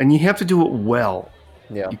 and you have to do it well.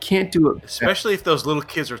 Yeah. You can't do it, especially if those little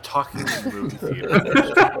kids are talking in the movie theater.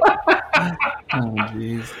 Oh,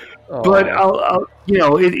 jeez. But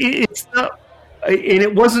it's not, and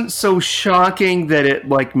it wasn't so shocking that it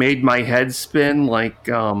like made my head spin like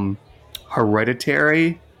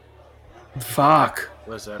Hereditary. Fuck.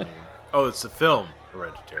 What does that mean? Oh, it's the film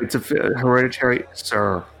Hereditary. It's a Hereditary,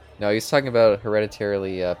 sir. No, he's talking about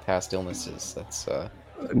hereditarily past illnesses. That's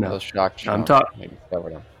No, those shock. I'm talking. Maybe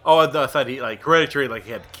covered him. Oh, I thought he like Hereditary, like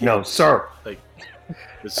he had kids. No, sir. Like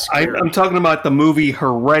it's scary. I'm talking about the movie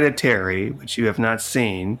Hereditary, which you have not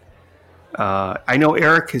seen. I know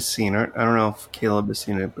Eric has seen it. I don't know if Caleb has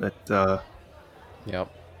seen it, but Yep.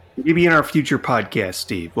 maybe in our future podcast,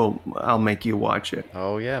 Steve, I'll make you watch it.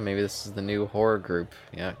 Oh yeah, maybe this is the new horror group.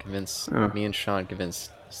 Yeah, me and Sean convince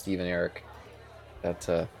Steve and Eric that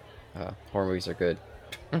horror movies are good.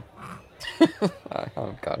 Oh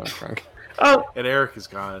god, I'm drunk. Oh, And Eric is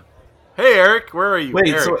gone. Hey, Eric, where are you? Wait,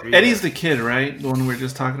 Eric, so are you Eddie's there? the kid, right? The one we were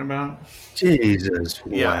just talking about? Jesus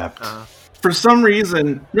Yeah. wept. For some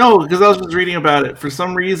reason, no, because I was just reading about it. For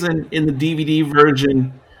some reason, in the DVD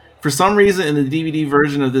version,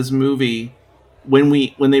 of this movie, when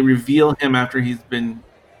they reveal him after he's been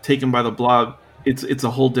taken by the blob, it's a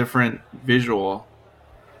whole different visual.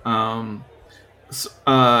 In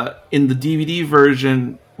the DVD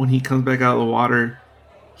version, when he comes back out of the water,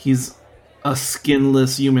 he's a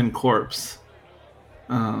skinless human corpse.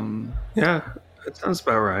 Yeah, that sounds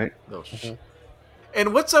about right. No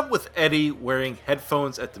And what's up with Eddie wearing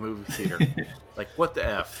headphones at the movie theater? Like, what the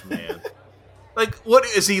F, man? Like, what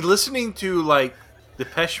is he listening to? Like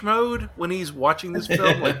Depeche Mode when he's watching this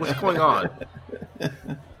film? Like, what's going on?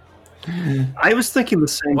 I was thinking the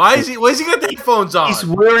same. Why thing. is he got the headphones on? He's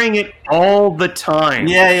wearing it all the time.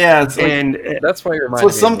 Yeah. It's like, And That's why you're that's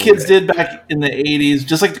what some kids did back in the 80s,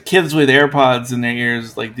 just like the kids with AirPods in their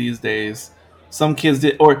ears, like these days. Some kids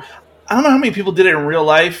did, or I don't know how many people did it in real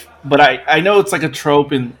life, but I know it's like a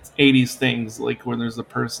trope in 80s things, like when there's a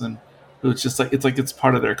person who it's just like it's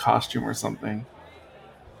part of their costume or something.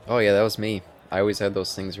 Oh yeah, that was me. I always had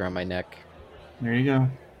those things around my neck. There you go.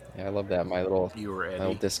 Yeah, I love that. My little You were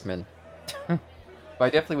little Eddie. Discman. But I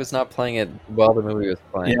definitely was not playing it while the movie was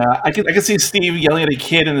playing. Yeah, I could see Steve yelling at a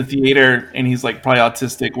kid in the theater, and he's like probably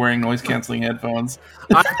autistic, wearing noise canceling headphones.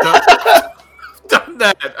 I've done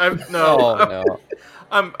that. No.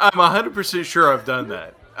 I'm 100% sure I've done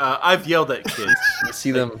that. I've yelled at kids. You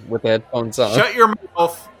see them with the headphones on. Shut your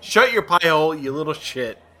mouth. Shut your pie hole, you little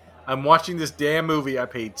shit. I'm watching this damn movie I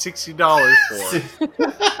paid $60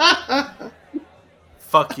 for.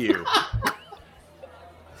 Fuck you.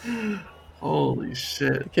 Holy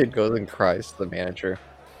shit! The kid goes and cries to the manager.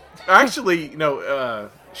 Actually,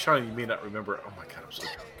 Sean, you may not remember. Oh my god, I'm so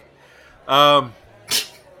drunk.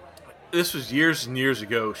 This was years and years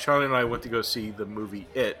ago. Sean and I went to go see the movie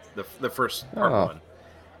It, the first part Oh. one.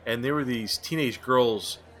 And there were these teenage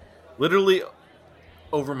girls literally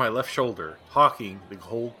over my left shoulder talking the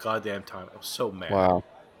whole goddamn time. I was so mad. Wow.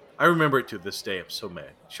 I remember it to this day. I'm so mad.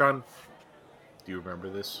 Sean, do you remember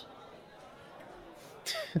this?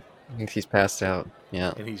 I think he's passed out.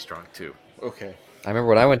 Yeah. And he's drunk too. Okay. I remember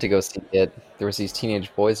when I went to go see it, there was these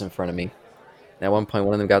teenage boys in front of me. And at one point,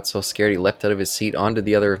 one of them got so scared he leapt out of his seat onto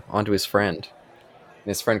his friend. And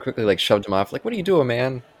his friend quickly shoved him off. Like, what are you doing,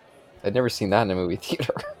 man? I'd never seen that in a movie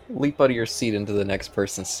theater. Leap out of your seat into the next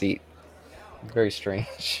person's seat. Very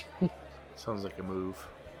strange. Sounds like a move.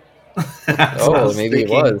 That's what I Oh, was maybe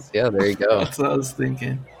thinking. it was. Yeah, there you go. That's what I was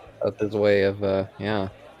thinking. That's his way of, yeah.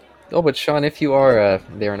 Oh, but Sean, if you are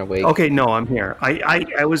there and awake, okay, no, I'm here.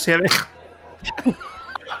 I was having.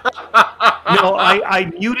 No,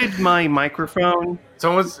 I muted my microphone.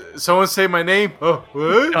 Someone say my name. Oh,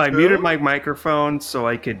 what? No, I muted my microphone so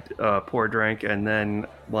I could pour a drink, and then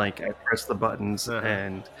I pressed the buttons, Uh-huh.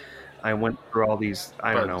 and I went through all these.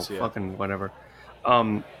 I don't know, Buttons, yeah. fucking whatever.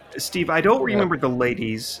 Steve, I don't Yeah. remember the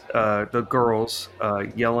ladies, the girls,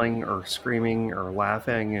 yelling or screaming or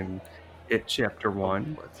laughing in It Chapter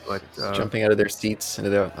 1, but Jumping out of their seats into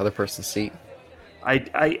the other person's seat.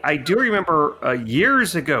 I do remember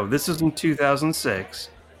years ago, this was in 2006,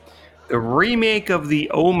 the remake of The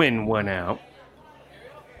Omen went out,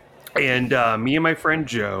 and me and my friend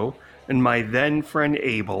Joe and my then friend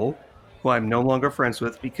Abel, who I'm no longer friends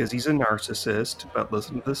with because he's a narcissist, but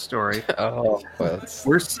listen to this story. Oh, well, that's...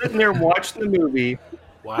 We're sitting there watching the movie.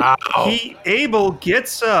 Wow. Abel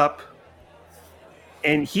gets up,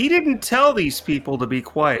 and he didn't tell these people to be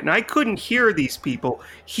quiet, and I couldn't hear these people.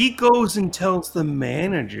 He goes and tells the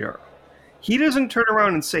manager. He doesn't turn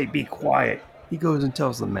around and say, "Be quiet." He goes and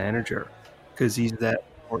tells the manager because he's that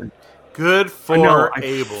important. Good for I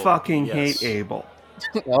Abel. fucking Yes. hate Abel.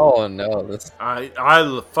 Oh no, that's I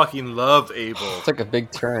fucking love Abel. took a big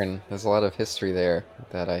turn. There's a lot of history there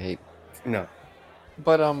that I hate. No.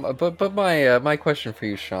 But my question for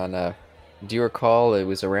you, Sean, do you recall it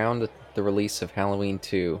was around the release of Halloween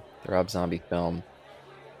 2, the Rob Zombie film,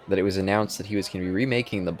 that it was announced that he was going to be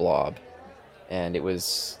remaking The Blob, and it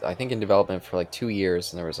was, I think, in development for like 2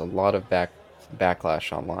 years, and there was a lot of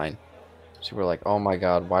backlash online. So we're like, oh my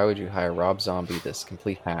god, why would you hire Rob Zombie, this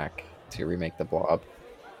complete hack, to remake The Blob?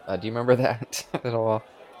 Do you remember that at all?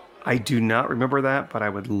 I do not remember that, but I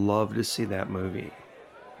would love to see that movie.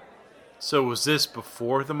 So was this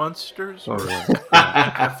before the Munsters or Oh,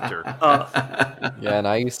 after? Yeah, and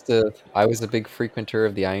I was a big frequenter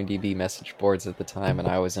of the IMDb message boards at the time, and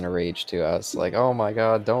I was in a rage too. I was like, oh my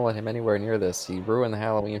god, don't let him anywhere near this. He ruined the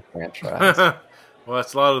Halloween franchise. Well,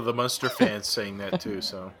 that's a lot of the Munster fans saying that too.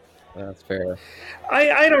 So That's fair.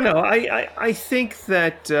 I don't know. I think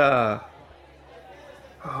that.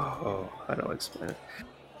 How do I explain it?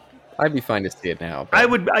 I'd be fine to see it now. but- I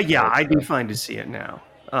would, I'd be fine to see it now.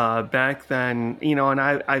 Back then, and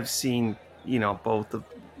I've seen,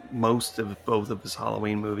 most of both of his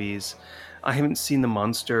Halloween movies. I haven't seen the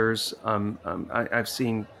Munsters. I've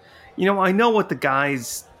seen, I know what the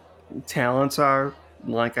guy's talents are.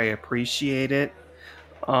 Like, I appreciate it.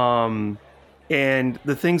 And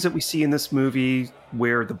the things that we see in this movie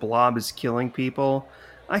where the Blob is killing people,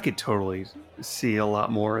 I could totally see a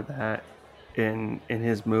lot more of that in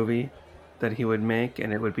his movie that he would make,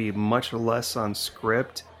 and it would be much less on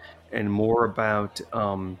script and more about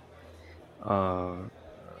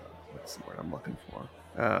what's the word I'm looking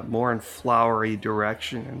for? More in flowery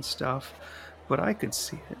direction and stuff. But I could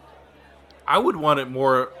see it. I would want it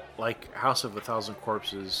more like House of a Thousand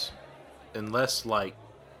Corpses, and less like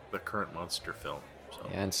the current Munster film. So.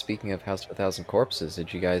 And speaking of House of a Thousand Corpses,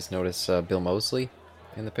 did you guys notice Bill Moseley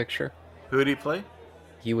in the picture? Who did he play?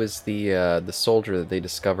 He was the soldier that they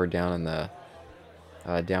discovered down in the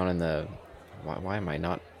why am I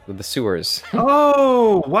not the sewers?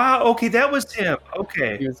 Oh, wow. Okay, that was him.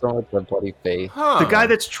 Okay. He was the one with the bloody face. Huh. The guy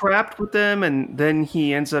that's trapped with them and then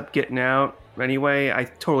he ends up getting out anyway. I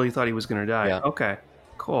totally thought he was going to die. Yeah. Okay,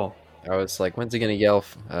 cool. I was like, when's he gonna yell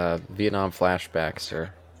Vietnam flashbacks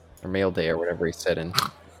or Mail Day or whatever he said in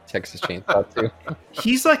Texas Chainsaw 2?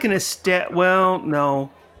 He's like an well,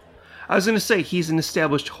 no. I was going to say he's an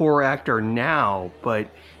established horror actor now, but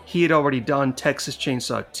he had already done Texas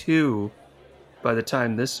Chainsaw 2 by the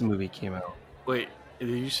time this movie came out. Wait, did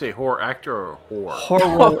you say horror actor or whore?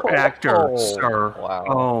 Horror actor, sir. Wow.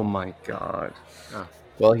 Oh my god.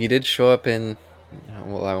 Well, he did show up in.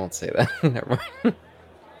 Well, I won't say that. Never mind.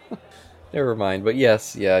 Never mind. But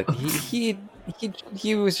yes, yeah,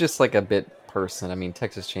 he was just like a bit person. I mean,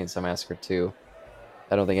 Texas Chainsaw Massacre 2.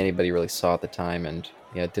 I don't think anybody really saw at the time, and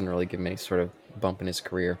yeah, it didn't really give him any sort of bump in his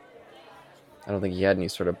career. I don't think he had any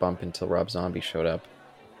sort of bump until Rob Zombie showed up.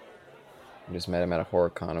 I just met him at a horror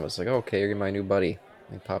con and was like, oh, okay, you're my new buddy.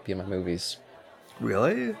 I pop you in my movies.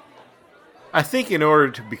 Really? I think in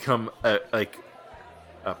order to become a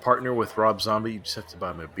partner with Rob Zombie, you just have to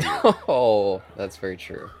buy him a beer, Oh, that's very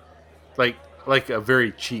true. like a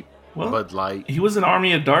very cheap Well, Bud Light. He was in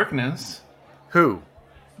Army of Darkness. Who?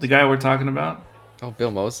 The guy we're talking about. Oh,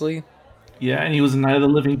 Bill Moseley? Yeah, and he was in Night of the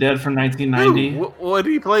Living Dead from 1990. Who? What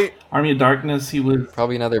did he play? Army of Darkness, he was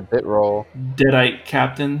Probably another bit role. Deadite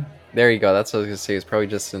Captain. There you go. That's what I was going to say. It was probably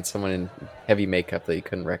just in someone in heavy makeup that you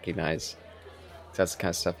couldn't recognize. That's the kind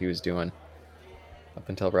of stuff he was doing. Up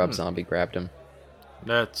until Rob Zombie grabbed him.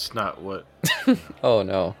 That's not what. Oh,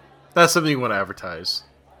 no. That's something you want to advertise.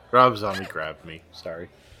 Rob Zombie grabbed me. Sorry.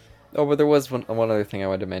 Oh, but there was one other thing I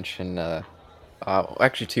wanted to mention.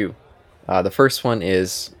 Actually, two. The first one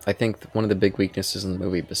is, I think, one of the big weaknesses in the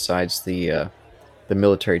movie, besides the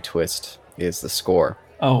military twist, is the score.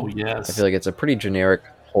 Oh, I yes. feel like it's a pretty generic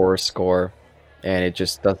horror score, and it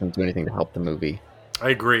just doesn't do anything to help the movie. I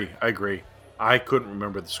agree. I couldn't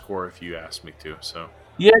remember the score if you asked me to. So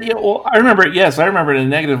Yeah, yeah. Well, I remember it. Yes, I remember it in a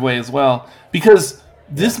negative way as well because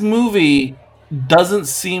this movie doesn't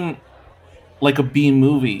seem like a B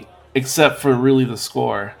movie except for really the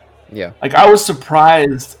score. Yeah. Like I was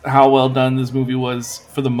surprised how well done this movie was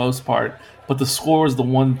for the most part, but the score was the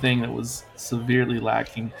one thing that was severely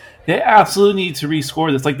lacking. They absolutely need to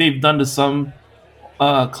rescore this, like they've done to some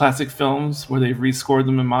classic films where they've rescored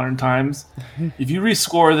them in modern times. If you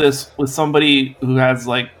rescore this with somebody who has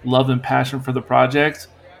like love and passion for the project,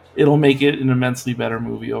 it'll make it an immensely better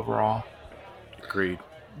movie overall. agreed.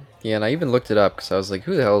 Yeah, and I even looked it up because I was like,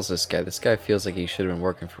 who the hell is this guy? This guy feels like he should have been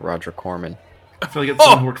working for Roger Corman. I feel like it's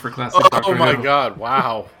someone who worked for classic. Oh Doctor my Who. god!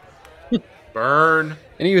 Wow. Burn.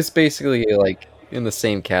 And he was basically like in the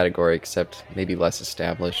same category, except maybe less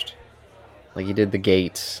established. Like he did The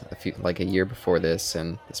Gate a year before this,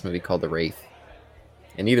 and this movie called The Wraith.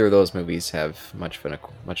 And neither of those movies have much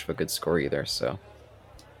of a good score either. So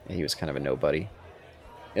yeah, he was kind of a nobody.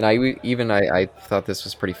 And I thought this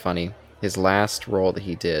was pretty funny. His last role that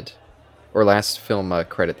he did, or last film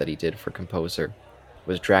credit that he did for composer,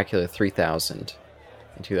 was Dracula 3000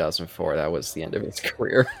 in 2004. That was the end of his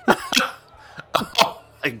career. Oh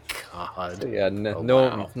my god. So yeah,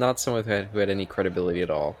 Wow. not someone who had any credibility at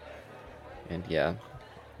all. And yeah,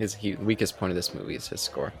 his weakest point of this movie is his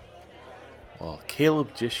score. Well,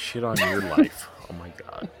 Caleb just shit on your life. Oh my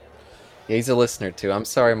god. Yeah, he's a listener too. I'm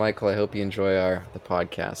sorry, Michael. I hope you enjoy the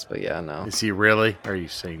podcast. But yeah, no. Is he really? Are you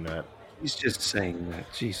saying that? He's just saying that.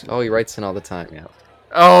 Jesus. Oh, he writes in all the time. Yeah.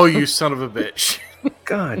 Oh, you son of a bitch.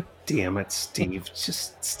 God damn it, Steve.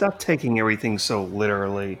 Just stop taking everything so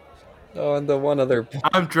literally. Oh, and the one other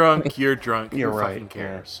I'm drunk. You're drunk. You're Who right, fucking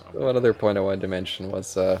cares? one other point I wanted to mention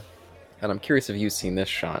was, and I'm curious if you've seen this,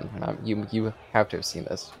 Sean. You have to have seen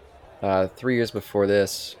this. 3 years before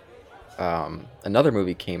this, another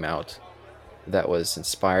movie came out that was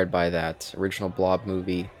inspired by that original Blob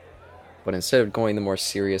movie, but instead of going the more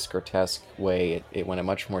serious, grotesque way, it went a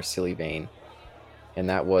much more silly vein, and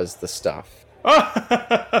that was The Stuff.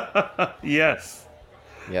 Yes.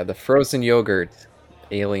 Yeah, the frozen yogurt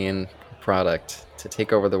alien product to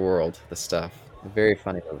take over the world. The Stuff. A very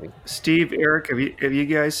funny movie. Steve, Eric, have you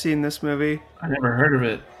guys seen this movie? I never heard of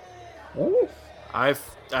it.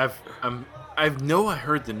 I know I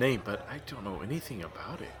heard the name, but I don't know anything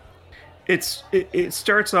about it. It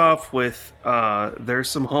starts off with there's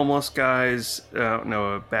some homeless guys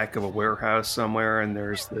back of a warehouse somewhere, and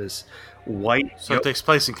there's this white. So it takes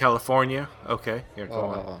place in California. Okay, here, go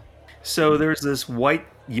on. Oh, So there's this white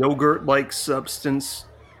yogurt-like substance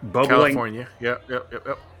bubbling California. Yep.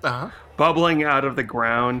 bubbling out of the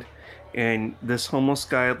ground, and this homeless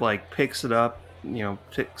guy like picks it up,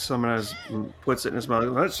 takes some of his, puts it in his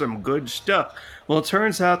mouth. That's some good stuff. Well, it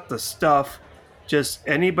turns out the stuff, just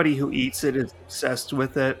anybody who eats it is obsessed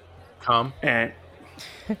with it, Come. and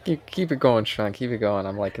keep it going, Sean. Keep it going.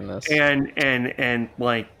 I'm liking this. and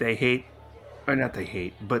like they hate. Or not they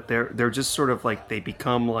hate, but they're just sort of like they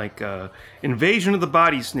become like invasion of the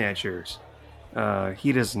body snatchers.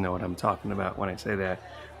 He doesn't know what I'm talking about when I say that,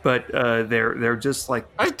 but they're just like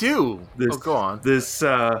I do. this. Go on. This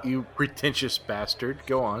You pretentious bastard.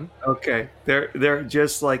 Go on. okay, they're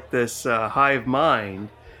just like this hive mind,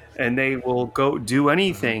 and they will go do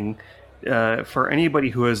anything for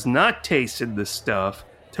anybody who has not tasted the stuff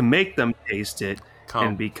to make them taste it Come.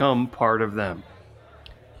 and become part of them.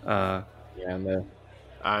 Yeah, and the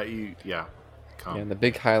Come. Yeah, the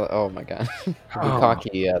big highlight. Oh my god, Bukkake.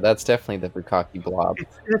 Yeah, that's definitely the Bukkake blob.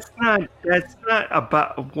 That's not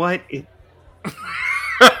about what it.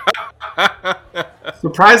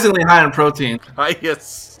 Surprisingly high in protein.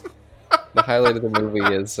 Yes. The highlight of the movie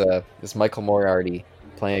is Michael Moriarty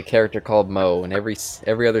playing a character called Mo, and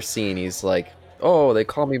every other scene he's like, "Oh, they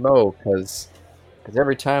call me Mo because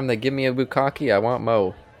every time they give me a Bukkake, I want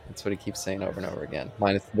Mo." That's what he keeps saying over and over again.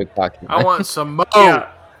 Minus the Bukkake. I want some mo.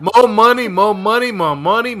 Yeah. More money, more money, more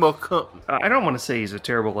money, more. I don't want to say he's a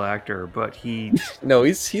terrible actor, but No,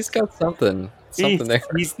 he's got something there.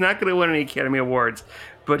 he's not going to win any Academy Awards,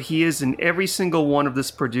 but he is in every single one of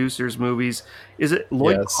this producer's movies. Is it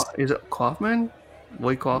Lloyd? Yes. Is it Kaufman?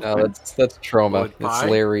 Lloyd Kaufman? No, that's Trauma. Lloyd It's Pye?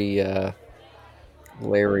 Larry Cohen.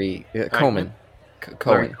 Larry Cohen.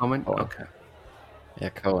 Cohen? Cohen. Okay. Yeah,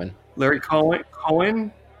 Cohen. Larry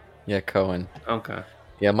Cohen? Yeah, Cohen. Okay.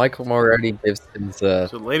 Yeah, Michael Moriarty gives his So,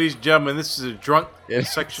 ladies and gentlemen, this is a drunk Yeah.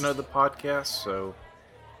 section of the podcast, so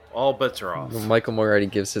all bets are off. Michael Moriarty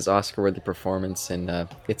gives his Oscar-worthy performance in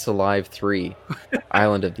It's Alive 3,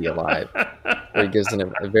 Island of the Alive, where he gives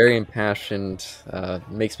a very impassioned,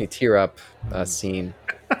 makes me tear up scene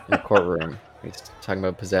in a courtroom. He's talking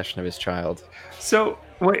about possession of his child. So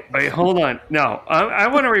wait, hold on. No, I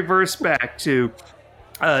want to reverse back to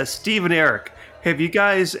Steve and Eric. Have you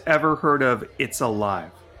guys ever heard of It's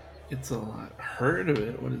Alive? It's a lot. Heard of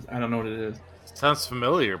it? What is? I don't know what it is. Sounds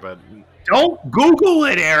familiar, but Don't Google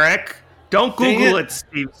it, Eric. Don't Dang Google it. it,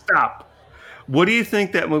 Steve. Stop. What do you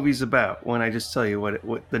think that movie's about? When I just tell you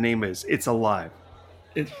what the name is, It's Alive.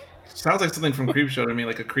 It sounds like something from Creepshow to me,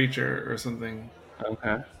 like a creature or something.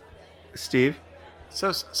 Okay, Steve.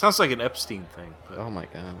 sounds like an Epstein thing. But Oh my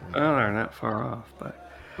god. Oh, they're not far off, but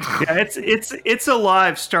yeah, it's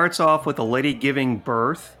Alive. Starts off with a lady giving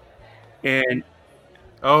birth, and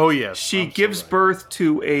oh yes, she I'm so gives right. birth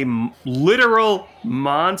to a literal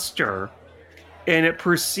monster, and it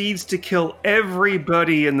proceeds to kill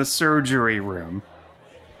everybody in the surgery room.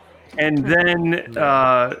 And then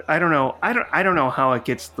I don't know. I don't know how it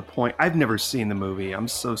gets to the point. I've never seen the movie. I'm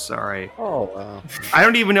so sorry. Oh wow. I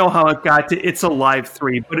don't even know how it got to It's Alive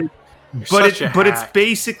 3, but Such a it's hack.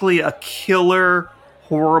 basically a killer,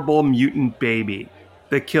 horrible mutant baby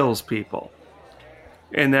that kills people,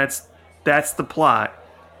 and that's the plot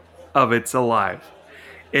of It's Alive.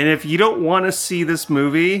 And if you don't want to see this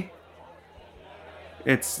movie,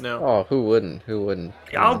 it's No, Oh, who wouldn't? Who wouldn't?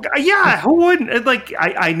 yeah, who wouldn't? Like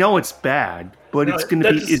I know it's bad, but No, it's going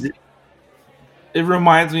to be. that's- It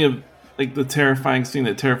reminds me of like the terrifying scene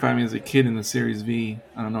that terrified me as a kid in the series V.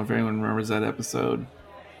 I don't know if anyone remembers that episode.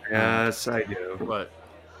 Yes, I do. but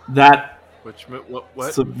That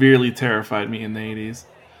what? severely terrified me in the 80s.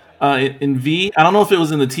 In V, I don't know if it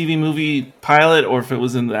was in the TV movie pilot or if it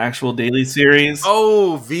was in the actual daily series.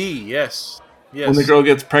 Oh, V. Yes, yes. When the girl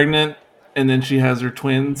gets pregnant and then she has her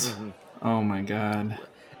twins. Mhm. Oh my god.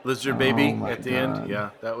 Lizard baby Oh my at the God. end. Yeah,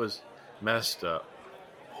 that was messed up.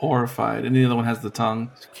 Horrified. And the other one has the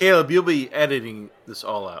tongue. Caleb, you'll be editing this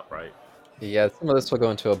all out, right? Yeah, some of this will go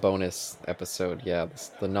into a bonus episode. Yeah,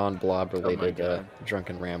 the non-blob related God.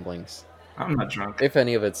 drunken ramblings. I'm not drunk. If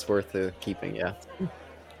any of it's worth keeping, yeah.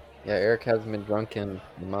 Yeah, Eric hasn't been drunk in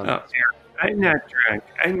months. Oh, I'm not drunk.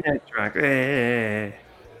 I'm not drunk.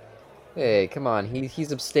 Hey, come on,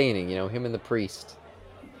 he's abstaining. You know, him and the priest.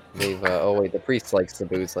 They've oh wait, the priest likes the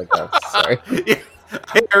booze like that. Sorry. Yeah.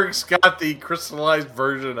 Eric's got the crystallized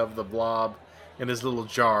version of the blob in his little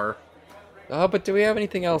jar. Oh, but do we have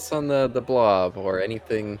anything else on the blob or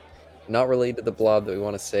anything not related to the blob that we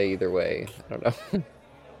want to say either way? I don't know.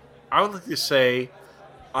 I would like to say,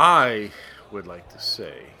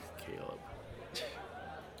 Caleb.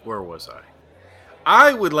 Where was I?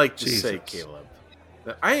 I would like to say, Jesus. Caleb,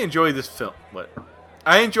 that I enjoy this film. What?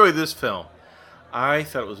 I enjoy this film. I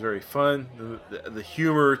thought it was very fun. The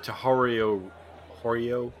humor to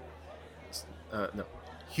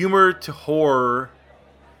humor to horror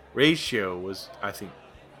ratio was, I think,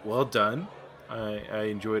 well done. I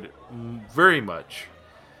enjoyed it very much.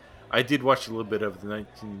 I did watch a little bit of the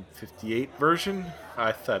 1958 version.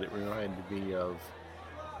 I thought it reminded me of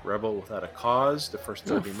Rebel Without a Cause, the first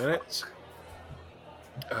 30 minutes.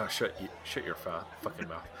 Oh, shut your fucking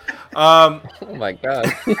mouth. Oh my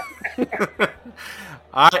god.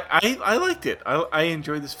 I liked it. I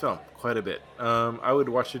enjoyed this film quite a bit. I would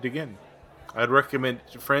watch it again. I'd recommend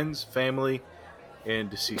it to friends, family, and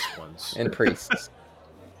deceased ones. And priests.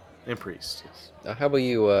 And priests. Yes. How about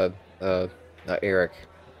you, Eric?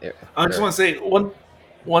 I just want to say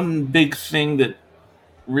one big thing that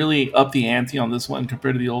really upped the ante on this one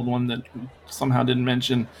compared to the old one that we somehow didn't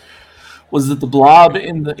mention was that the blob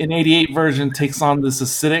in 88 version takes on this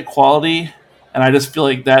acidic quality, and I just feel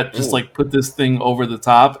like that just Ooh. like put this thing over the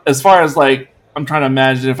top. As far as like I'm trying to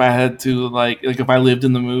imagine if I had to like if I lived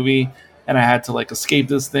in the movie and I had to like escape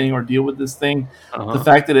this thing or deal with this thing, Uh-huh. the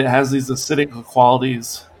fact that it has these acidic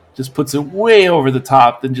qualities just puts it way over the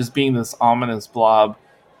top than just being this ominous blob.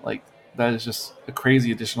 Like that is just a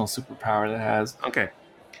crazy additional superpower that it has. Okay.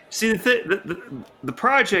 See, the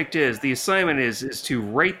project the assignment is to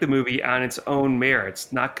rate the movie on its own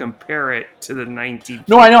merits, not compare it to the 19.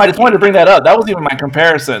 No, I know. I just wanted to bring that up. That was even my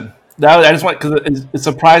comparison. I just want because it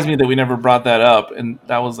surprised me that we never brought that up, and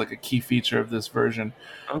that was like a key feature of this version.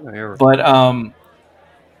 Okay.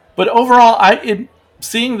 But overall,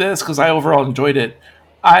 seeing this because I overall enjoyed it.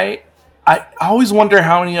 I always wonder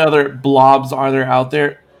how many other blobs are there out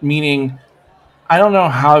there. Meaning, I don't know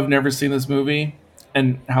how I've never seen this movie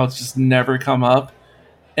and how it's just never come up.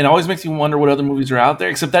 And it always makes me wonder what other movies are out there.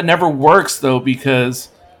 Except that never works though, because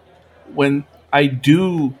when I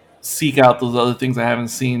do seek out those other things I haven't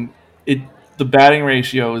seen, the batting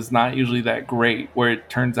ratio is not usually that great. Where it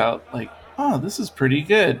turns out like, oh, this is pretty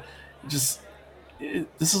good. This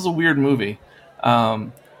is a weird movie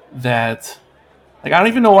that like I don't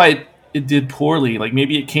even know why it did poorly. Like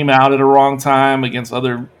maybe it came out at a wrong time against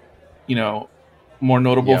other, more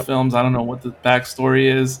notable Yep. films. I don't know what the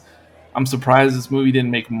backstory is. I'm surprised this movie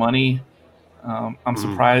didn't make money. I'm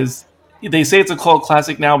surprised. They say it's a cult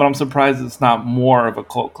classic now, but I'm surprised it's not more of a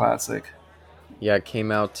cult classic. Yeah, it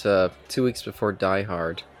came out 2 weeks before Die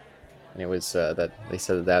Hard, and it was that they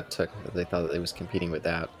said that they thought that it was competing with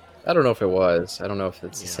that. I don't know if it was. I don't know if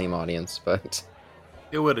it's the same audience, but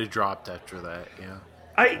It would have dropped after that. Yeah.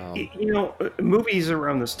 Movies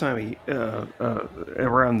around this time,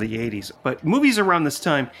 around the 80s, but movies around this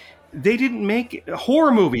time, they didn't make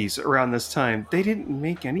horror movies around this time. They didn't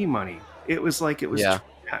make any money. It was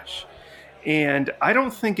trash. And I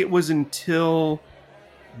don't think it was until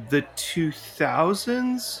the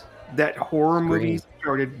 2000s that horror movies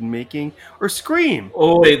started making, or Scream.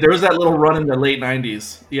 Oh wait, there was that little run in the late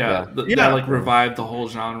 '90s. Yeah. That like revived the whole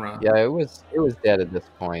genre. yeah, it was dead at this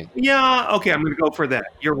point. Yeah, okay, I'm going to go for that.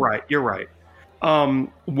 You're right.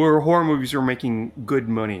 Where horror movies were making good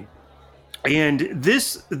money. And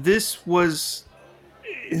this was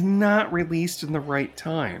not released in the right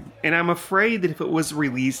time. And I'm afraid that if it was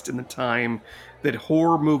released in the time that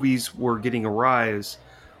horror movies were getting a rise,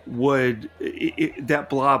 that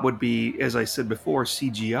Blob would be, as I said before,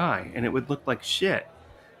 CGI, and it would look like shit.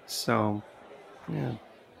 So, yeah,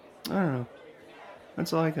 I don't know.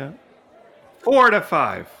 That's all I got. 4 out of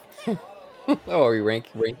 5. Oh, are we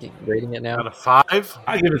rating it now? Out of 5,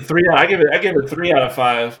 I give it 3. I give it 3 out of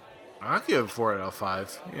 5. I'll give it 4 out of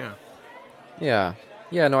 5. Yeah.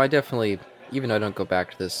 Yeah. No, I definitely. Even though I don't go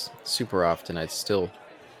back to this super often, it's still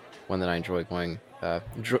one that I enjoy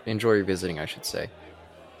enjoy revisiting, I should say.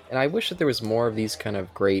 And I wish that there was more of these kind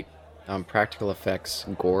of great practical effects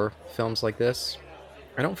gore films like this.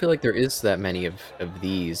 I don't feel like there is that many of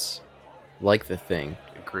these, like The Thing.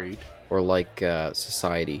 Agreed. Or like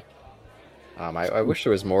Society. I wish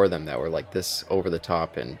there was more of them that were like this over the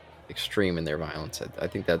top and extreme in their violence. I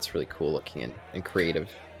think that's really cool looking and creative.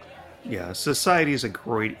 Yeah, Society is a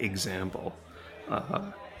great example.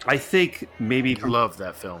 I think maybe Love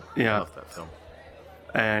that film. Yeah. Love that film.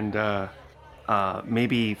 And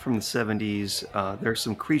maybe from the 70s, there's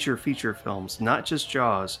some creature feature films, not just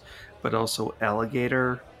Jaws, but also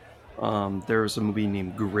Alligator. There was a movie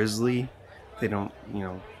named Grizzly. They don't,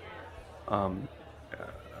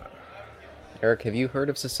 Eric, have you heard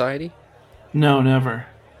of Society? No, never.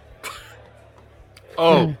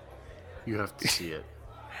 Oh, you have to see it.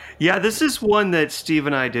 Yeah, this is one that Steve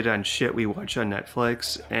and I did on Shit We Watch on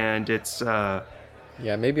Netflix, and it's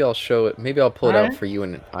Yeah, maybe I'll show it. Maybe I'll pull it out Alright. for you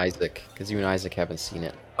and Isaac, because you and Isaac haven't seen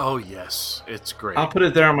it. Oh yes, it's great. I'll put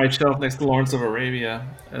it there on my shelf next to Lawrence of Arabia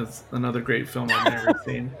as another great film I've never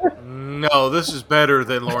seen. No, this is better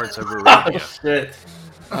than Lawrence of Oh Arabia. shit.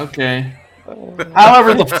 Okay.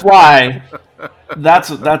 However, The Fly, that's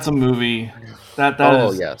a movie that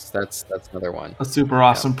is Yes, that's another one. a super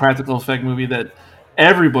awesome practical effect movie that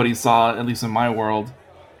everybody saw, at least in my world,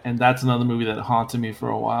 and that's another movie that haunted me for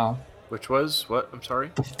a while. Which was what? I'm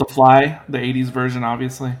sorry. The Fly, the '80s version,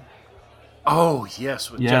 obviously. Oh yes,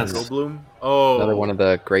 with Yes. Jeff Goldblum. Oh, Another one of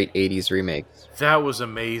the great '80s remakes. that was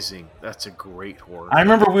amazing. That's a great horror. I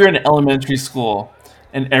remember we were in elementary school,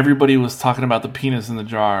 and everybody was talking about the penis in the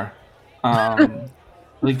jar.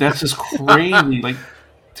 Like that's just crazy. Like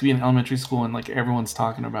to be in elementary school and like everyone's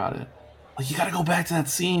talking about it. Like you got to go back to that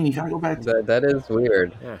scene. You got to go back. That is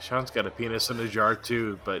weird. Yeah, Sean's got a penis in a jar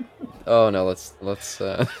too, but Oh no, let's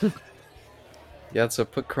yeah, so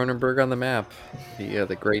put Cronenberg on the map.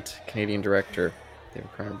 The great Canadian director, David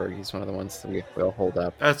Cronenberg. He's one of the ones that we all hold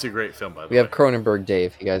up. that's a great film by the We way. have Cronenberg Day,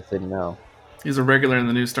 if you guys didn't know. He's a regular in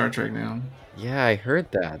the new Star Trek now. Yeah, I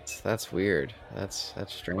heard that. That's weird. That's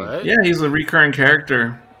strange. What? Yeah, he's a recurring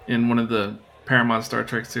character in one of the Paramount Star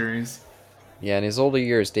Trek series. Yeah, in his older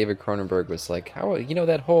years, David Cronenberg was like, "How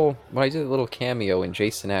that whole when I did a little cameo in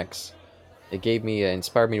Jason X, it gave me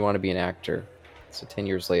inspired me to want to be an actor." So 10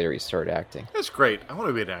 years later, he started acting. That's great. I want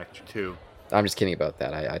to be an actor too. I'm just kidding about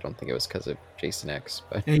that. I don't think it was because of Jason X,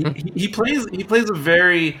 but And he plays a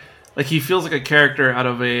very like he feels like a character out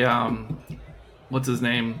of a what's his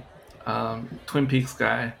name, Twin Peaks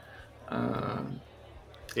guy.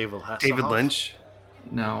 David Hasselhoff. David Lynch.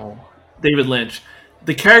 No, David Lynch.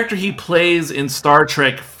 The character he plays in Star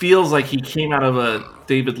Trek feels like he came out of a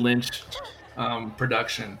David Lynch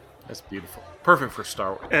production. That's beautiful. Perfect for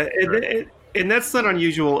Star Wars. And that's not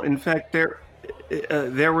unusual. In fact, there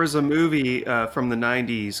was a movie from the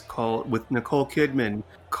 90s with Nicole Kidman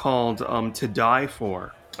called To Die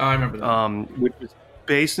For, Oh, I remember that. which is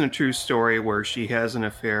based on a true story where she has an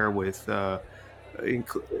affair with Tom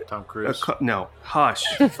Cruise. no, Hush.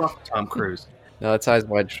 Fuck Tom Cruise. no, it's Eyes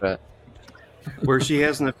Wide Shut. where she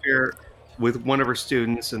has an affair with one of her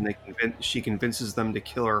students, and she convinces them to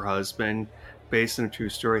kill her husband, based on a true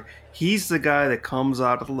story. He's the guy that comes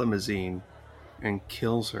out of the limousine and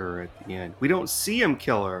kills her at the end. We don't see him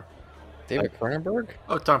kill her. David Cronenberg?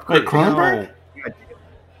 Oh, Tom Wait, Cruise. Cronenberg? No. Yeah,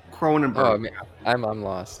 Cronenberg. Oh, I mean, I'm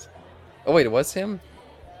lost. Oh wait, it was him?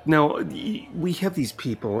 No, we have these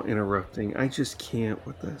people interrupting. I just can't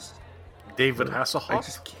with this. David I Hasselhoff.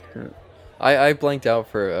 just can't. I blanked out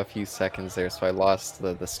for a few seconds there, so I lost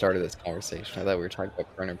the start of this conversation. I thought we were talking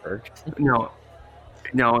about Cronenberg.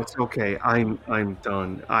 No, it's okay. I'm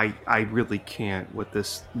done. I really can't with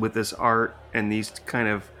this art and these kind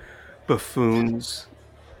of buffoons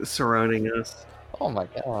surrounding us. Oh my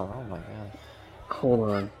god! Oh my god! Hold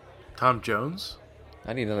on. Tom Jones.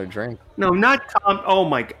 I need another drink. No, not Tom. Oh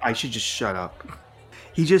my! I should just shut up.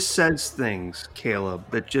 He just says things, Caleb,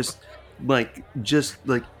 that just like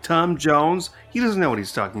Tom Jones. He doesn't know what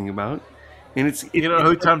he's talking about, and You know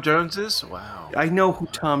who Tom Jones is? Wow. I know who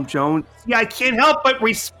Tom Jones. Yeah, I can't help but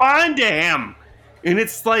respond to him, and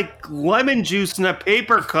it's like lemon juice in a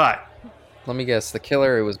paper cut. Let me guess. The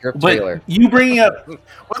killer. It was Griff But Taylor. you bringing up,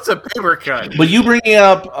 What's a paper cut? but you bringing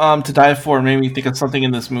up To Die For made me think of something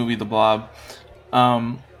in this movie, The Blob,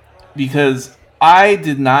 because I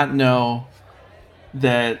did not know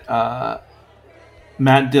that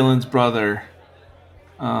Matt Dillon's brother.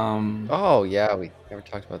 Oh yeah, we never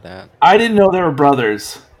talked about that. I didn't know they were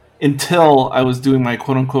brothers until I was doing my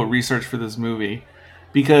quote unquote research for this movie,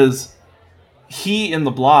 because he in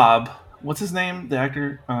The Blob, what's his name, the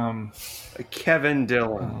actor? Kevin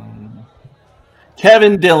Dillon.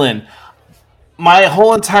 Kevin Dillon. My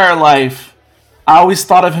whole entire life, I always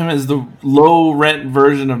thought of him as the low rent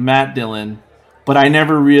version of Matt Dillon, but I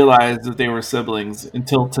never realized that they were siblings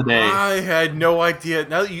until today. I had no idea.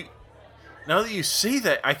 Now that you see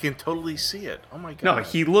that, I can totally see it. Oh my god! No,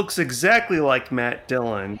 he looks exactly like Matt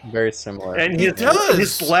Dillon, Very similar. and He does.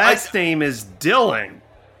 his last name is Dillon.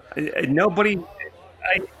 Nobody.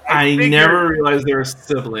 I figured- never realized they were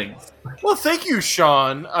siblings. Well, thank you,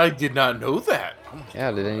 Sean. I did not know that.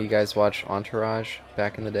 Yeah, did any of you guys watch Entourage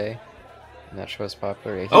back in the day? And that show was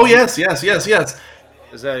popular. Yeah, Oh yes.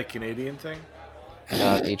 Is that a Canadian thing?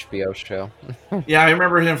 HBO show. Yeah, I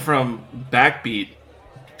remember him from Backbeat,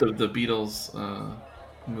 the Beatles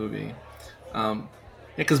movie. Yeah,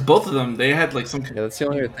 because both of them, they had like some. Yeah, that's the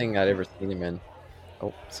only other thing I'd ever seen him in.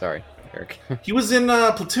 Oh, sorry, Eric. He was in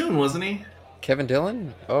Platoon, wasn't he? Kevin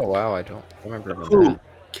Dillon? Oh wow, I don't remember him in Who? that.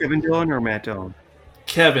 Kevin Dillon or Matt Dillon?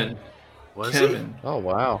 Kevin. Was Kevin. Oh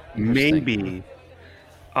wow, interesting. Maybe.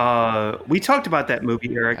 We talked about that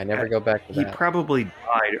movie, Eric. I never go back to He that. probably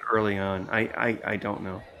died early on. I don't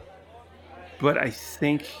know, but I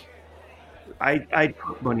think I'd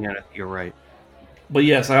put money on it. You're right. But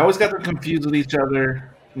yes, I always got them confused with each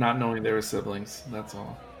other, not knowing they were siblings. That's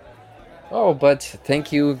all. Oh, but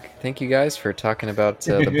thank you guys for talking about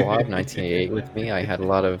the Blob 1988 with me. I had a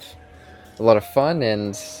lot of fun,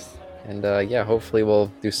 and yeah, hopefully we'll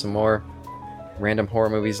do some more random horror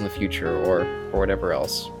movies in the future, or whatever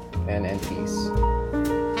else. And peace.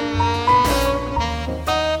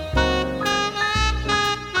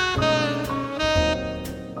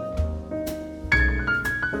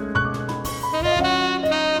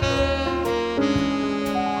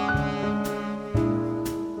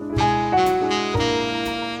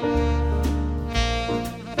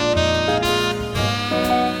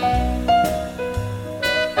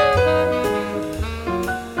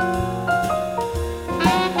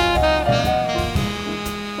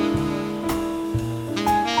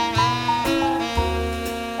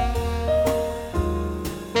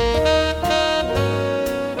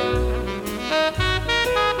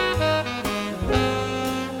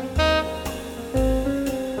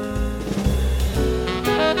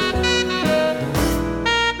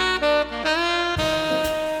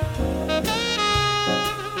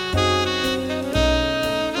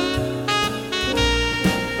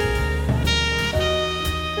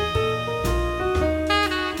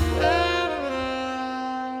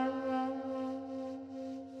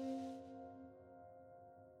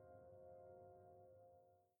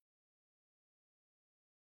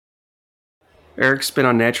 Eric's been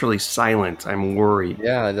unnaturally silent. I'm worried.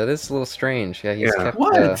 Yeah, that is a little strange. Yeah, he's Yeah. kept.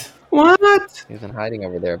 What? What? He's been hiding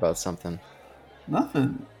over there about something.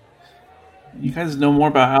 Nothing. You guys know more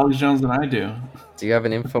about Alex Jones than I do. Do you have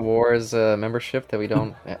an Infowars membership that we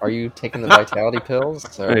don't? Are you taking the vitality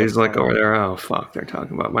pills? Or He's like over there. Oh fuck! They're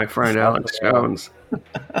talking about my friend Stop Alex it. Jones.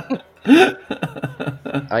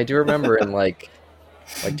 I do remember in like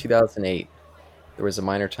 2008, there was a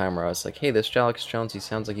minor time where I was like, "Hey, this Alex Jones, he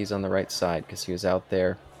sounds like he's on the right side," because he was out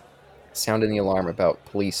there sounding the alarm about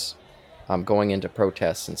police going into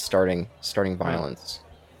protests and starting violence.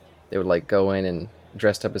 They would like go in and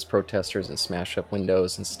dressed up as protesters and smash up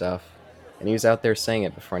windows and stuff. And he was out there saying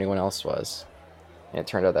it before anyone else was. And it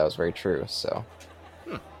turned out that was very true. So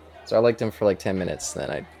I liked him for like 10 minutes. Then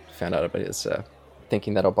I found out about his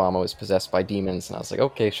thinking that Obama was possessed by demons, and I was like,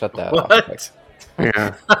 okay, shut that off. What?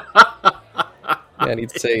 Yeah. Yeah, and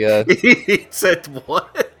he'd say, He said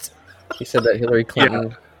what? he said that Hillary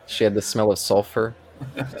Clinton, she had the smell of sulfur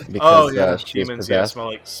because Oh yeah, she was demons. Yeah,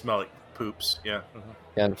 possessed, smell like poops. Yeah. Mhm.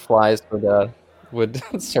 and flies would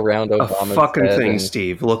surround A Obama's fucking head, thing, and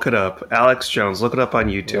Steve. Look it up. Alex Jones. Look it up on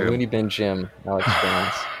YouTube. Looney Bin Jim, Alex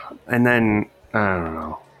Jones, And then I don't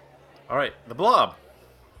know. All right, the Blob.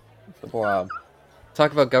 the Blob.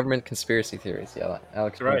 Talk about government conspiracy theories. Yeah,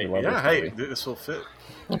 Alex Jones Right. would love Yeah. this Hey, movie. this will fit.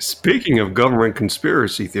 Speaking of government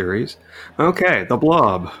conspiracy theories, okay, the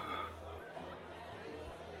Blob.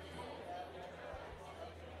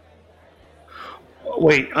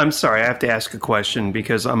 Wait, I'm sorry. I have to ask a question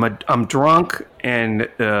because I'm drunk and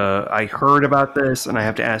I heard about this and I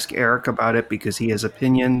have to ask Eric about it because he has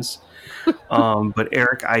opinions. But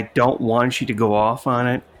Eric, I don't want you to go off on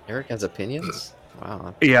it. Eric has opinions.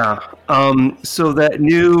 Wow. Yeah. So that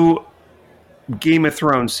new Game of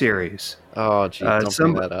Thrones series. Oh, geez, don't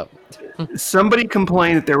bring that up. Somebody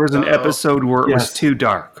complained that there was an episode where it was Yes. too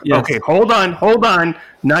dark. Yes. Okay, hold on.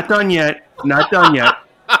 Not done yet.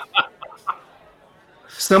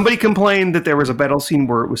 Somebody complained that there was a battle scene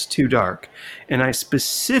where it was too dark. And I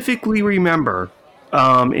specifically remember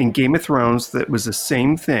in Game of Thrones that was the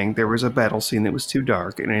same thing. There was a battle scene that was too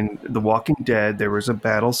dark. And in The Walking Dead, there was a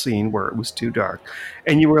battle scene where it was too dark.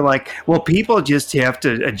 And you were like, well, people just have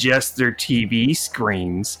to adjust their TV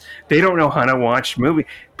screens. They don't know how to watch movie.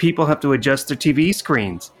 People have to adjust their TV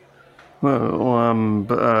screens. Well,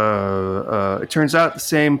 it turns out the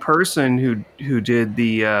same person who did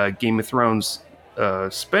the Game of Thrones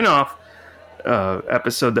spin-off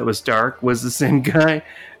episode that was dark was the same guy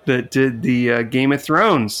that did the Game of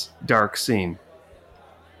Thrones dark scene.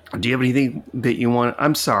 Do you have anything that you want?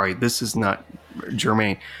 I'm sorry, this is not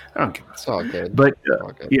germane. I don't give a It's all good. But It's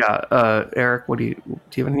all good. yeah, Eric, do you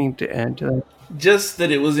have anything to add to that? Just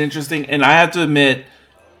that it was interesting, and I have to admit,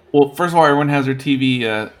 well, first of all, everyone has their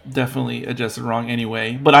TV definitely adjusted wrong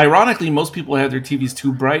anyway. But ironically, most people have their TVs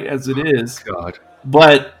too bright as it is. God.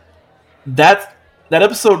 But that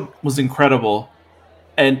episode was incredible,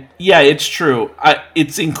 and yeah, it's true.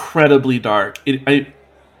 It's incredibly dark.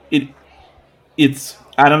 It's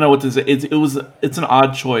I don't know what to say. It's an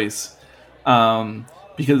odd choice,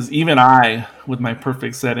 because even I, with my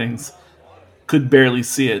perfect settings, could barely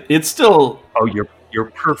see it. It's still Oh, your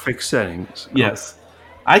perfect settings. yes.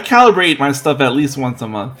 I calibrate my stuff at least once a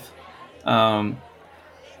month,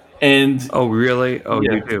 and Oh, really? Oh,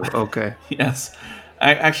 Yeah. you do? Okay. yes,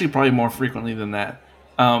 I actually probably more frequently than that.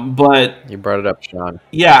 But You brought it up, Sean.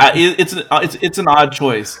 yeah, it's an odd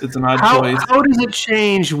choice. It's an odd choice. How does it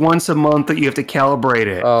change once a month that you have to calibrate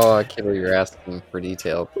it? Oh, I can't believe you're asking for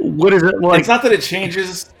detail. What is it like? It's not that it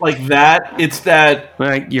changes like that. It's that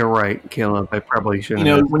You're right, Caleb. I probably shouldn't.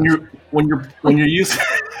 you know have when you're using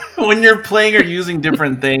when you're playing or using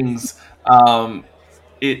different things.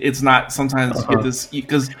 It's not sometimes you get this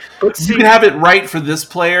because But you see, can have it right for this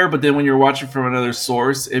player, but then when you're watching from another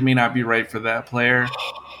source, it may not be right for that player.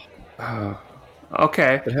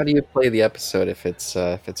 okay. But how do you play the episode if it's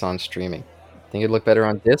on streaming? Think it'd look better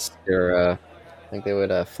on disc, or think they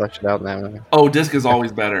would flesh it out in that way? Oh, disc is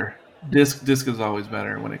always better. Disc is always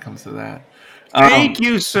better when it comes to that. Thank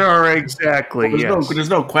you, sir. Exactly. There's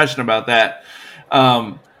no question about that.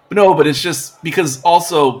 But it's just because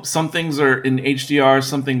also some things are in HDR,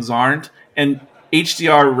 some things aren't, and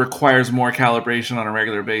HDR requires more calibration on a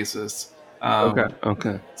regular basis.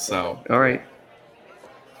 Okay. So All right.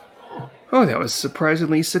 Oh, that was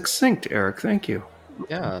surprisingly succinct, Eric. Thank you.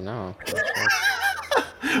 Yeah, no.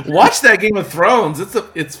 watch that Game of Thrones.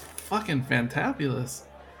 It's fucking fantabulous.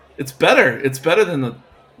 It's better. It's better than the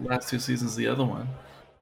last two seasons of the other one.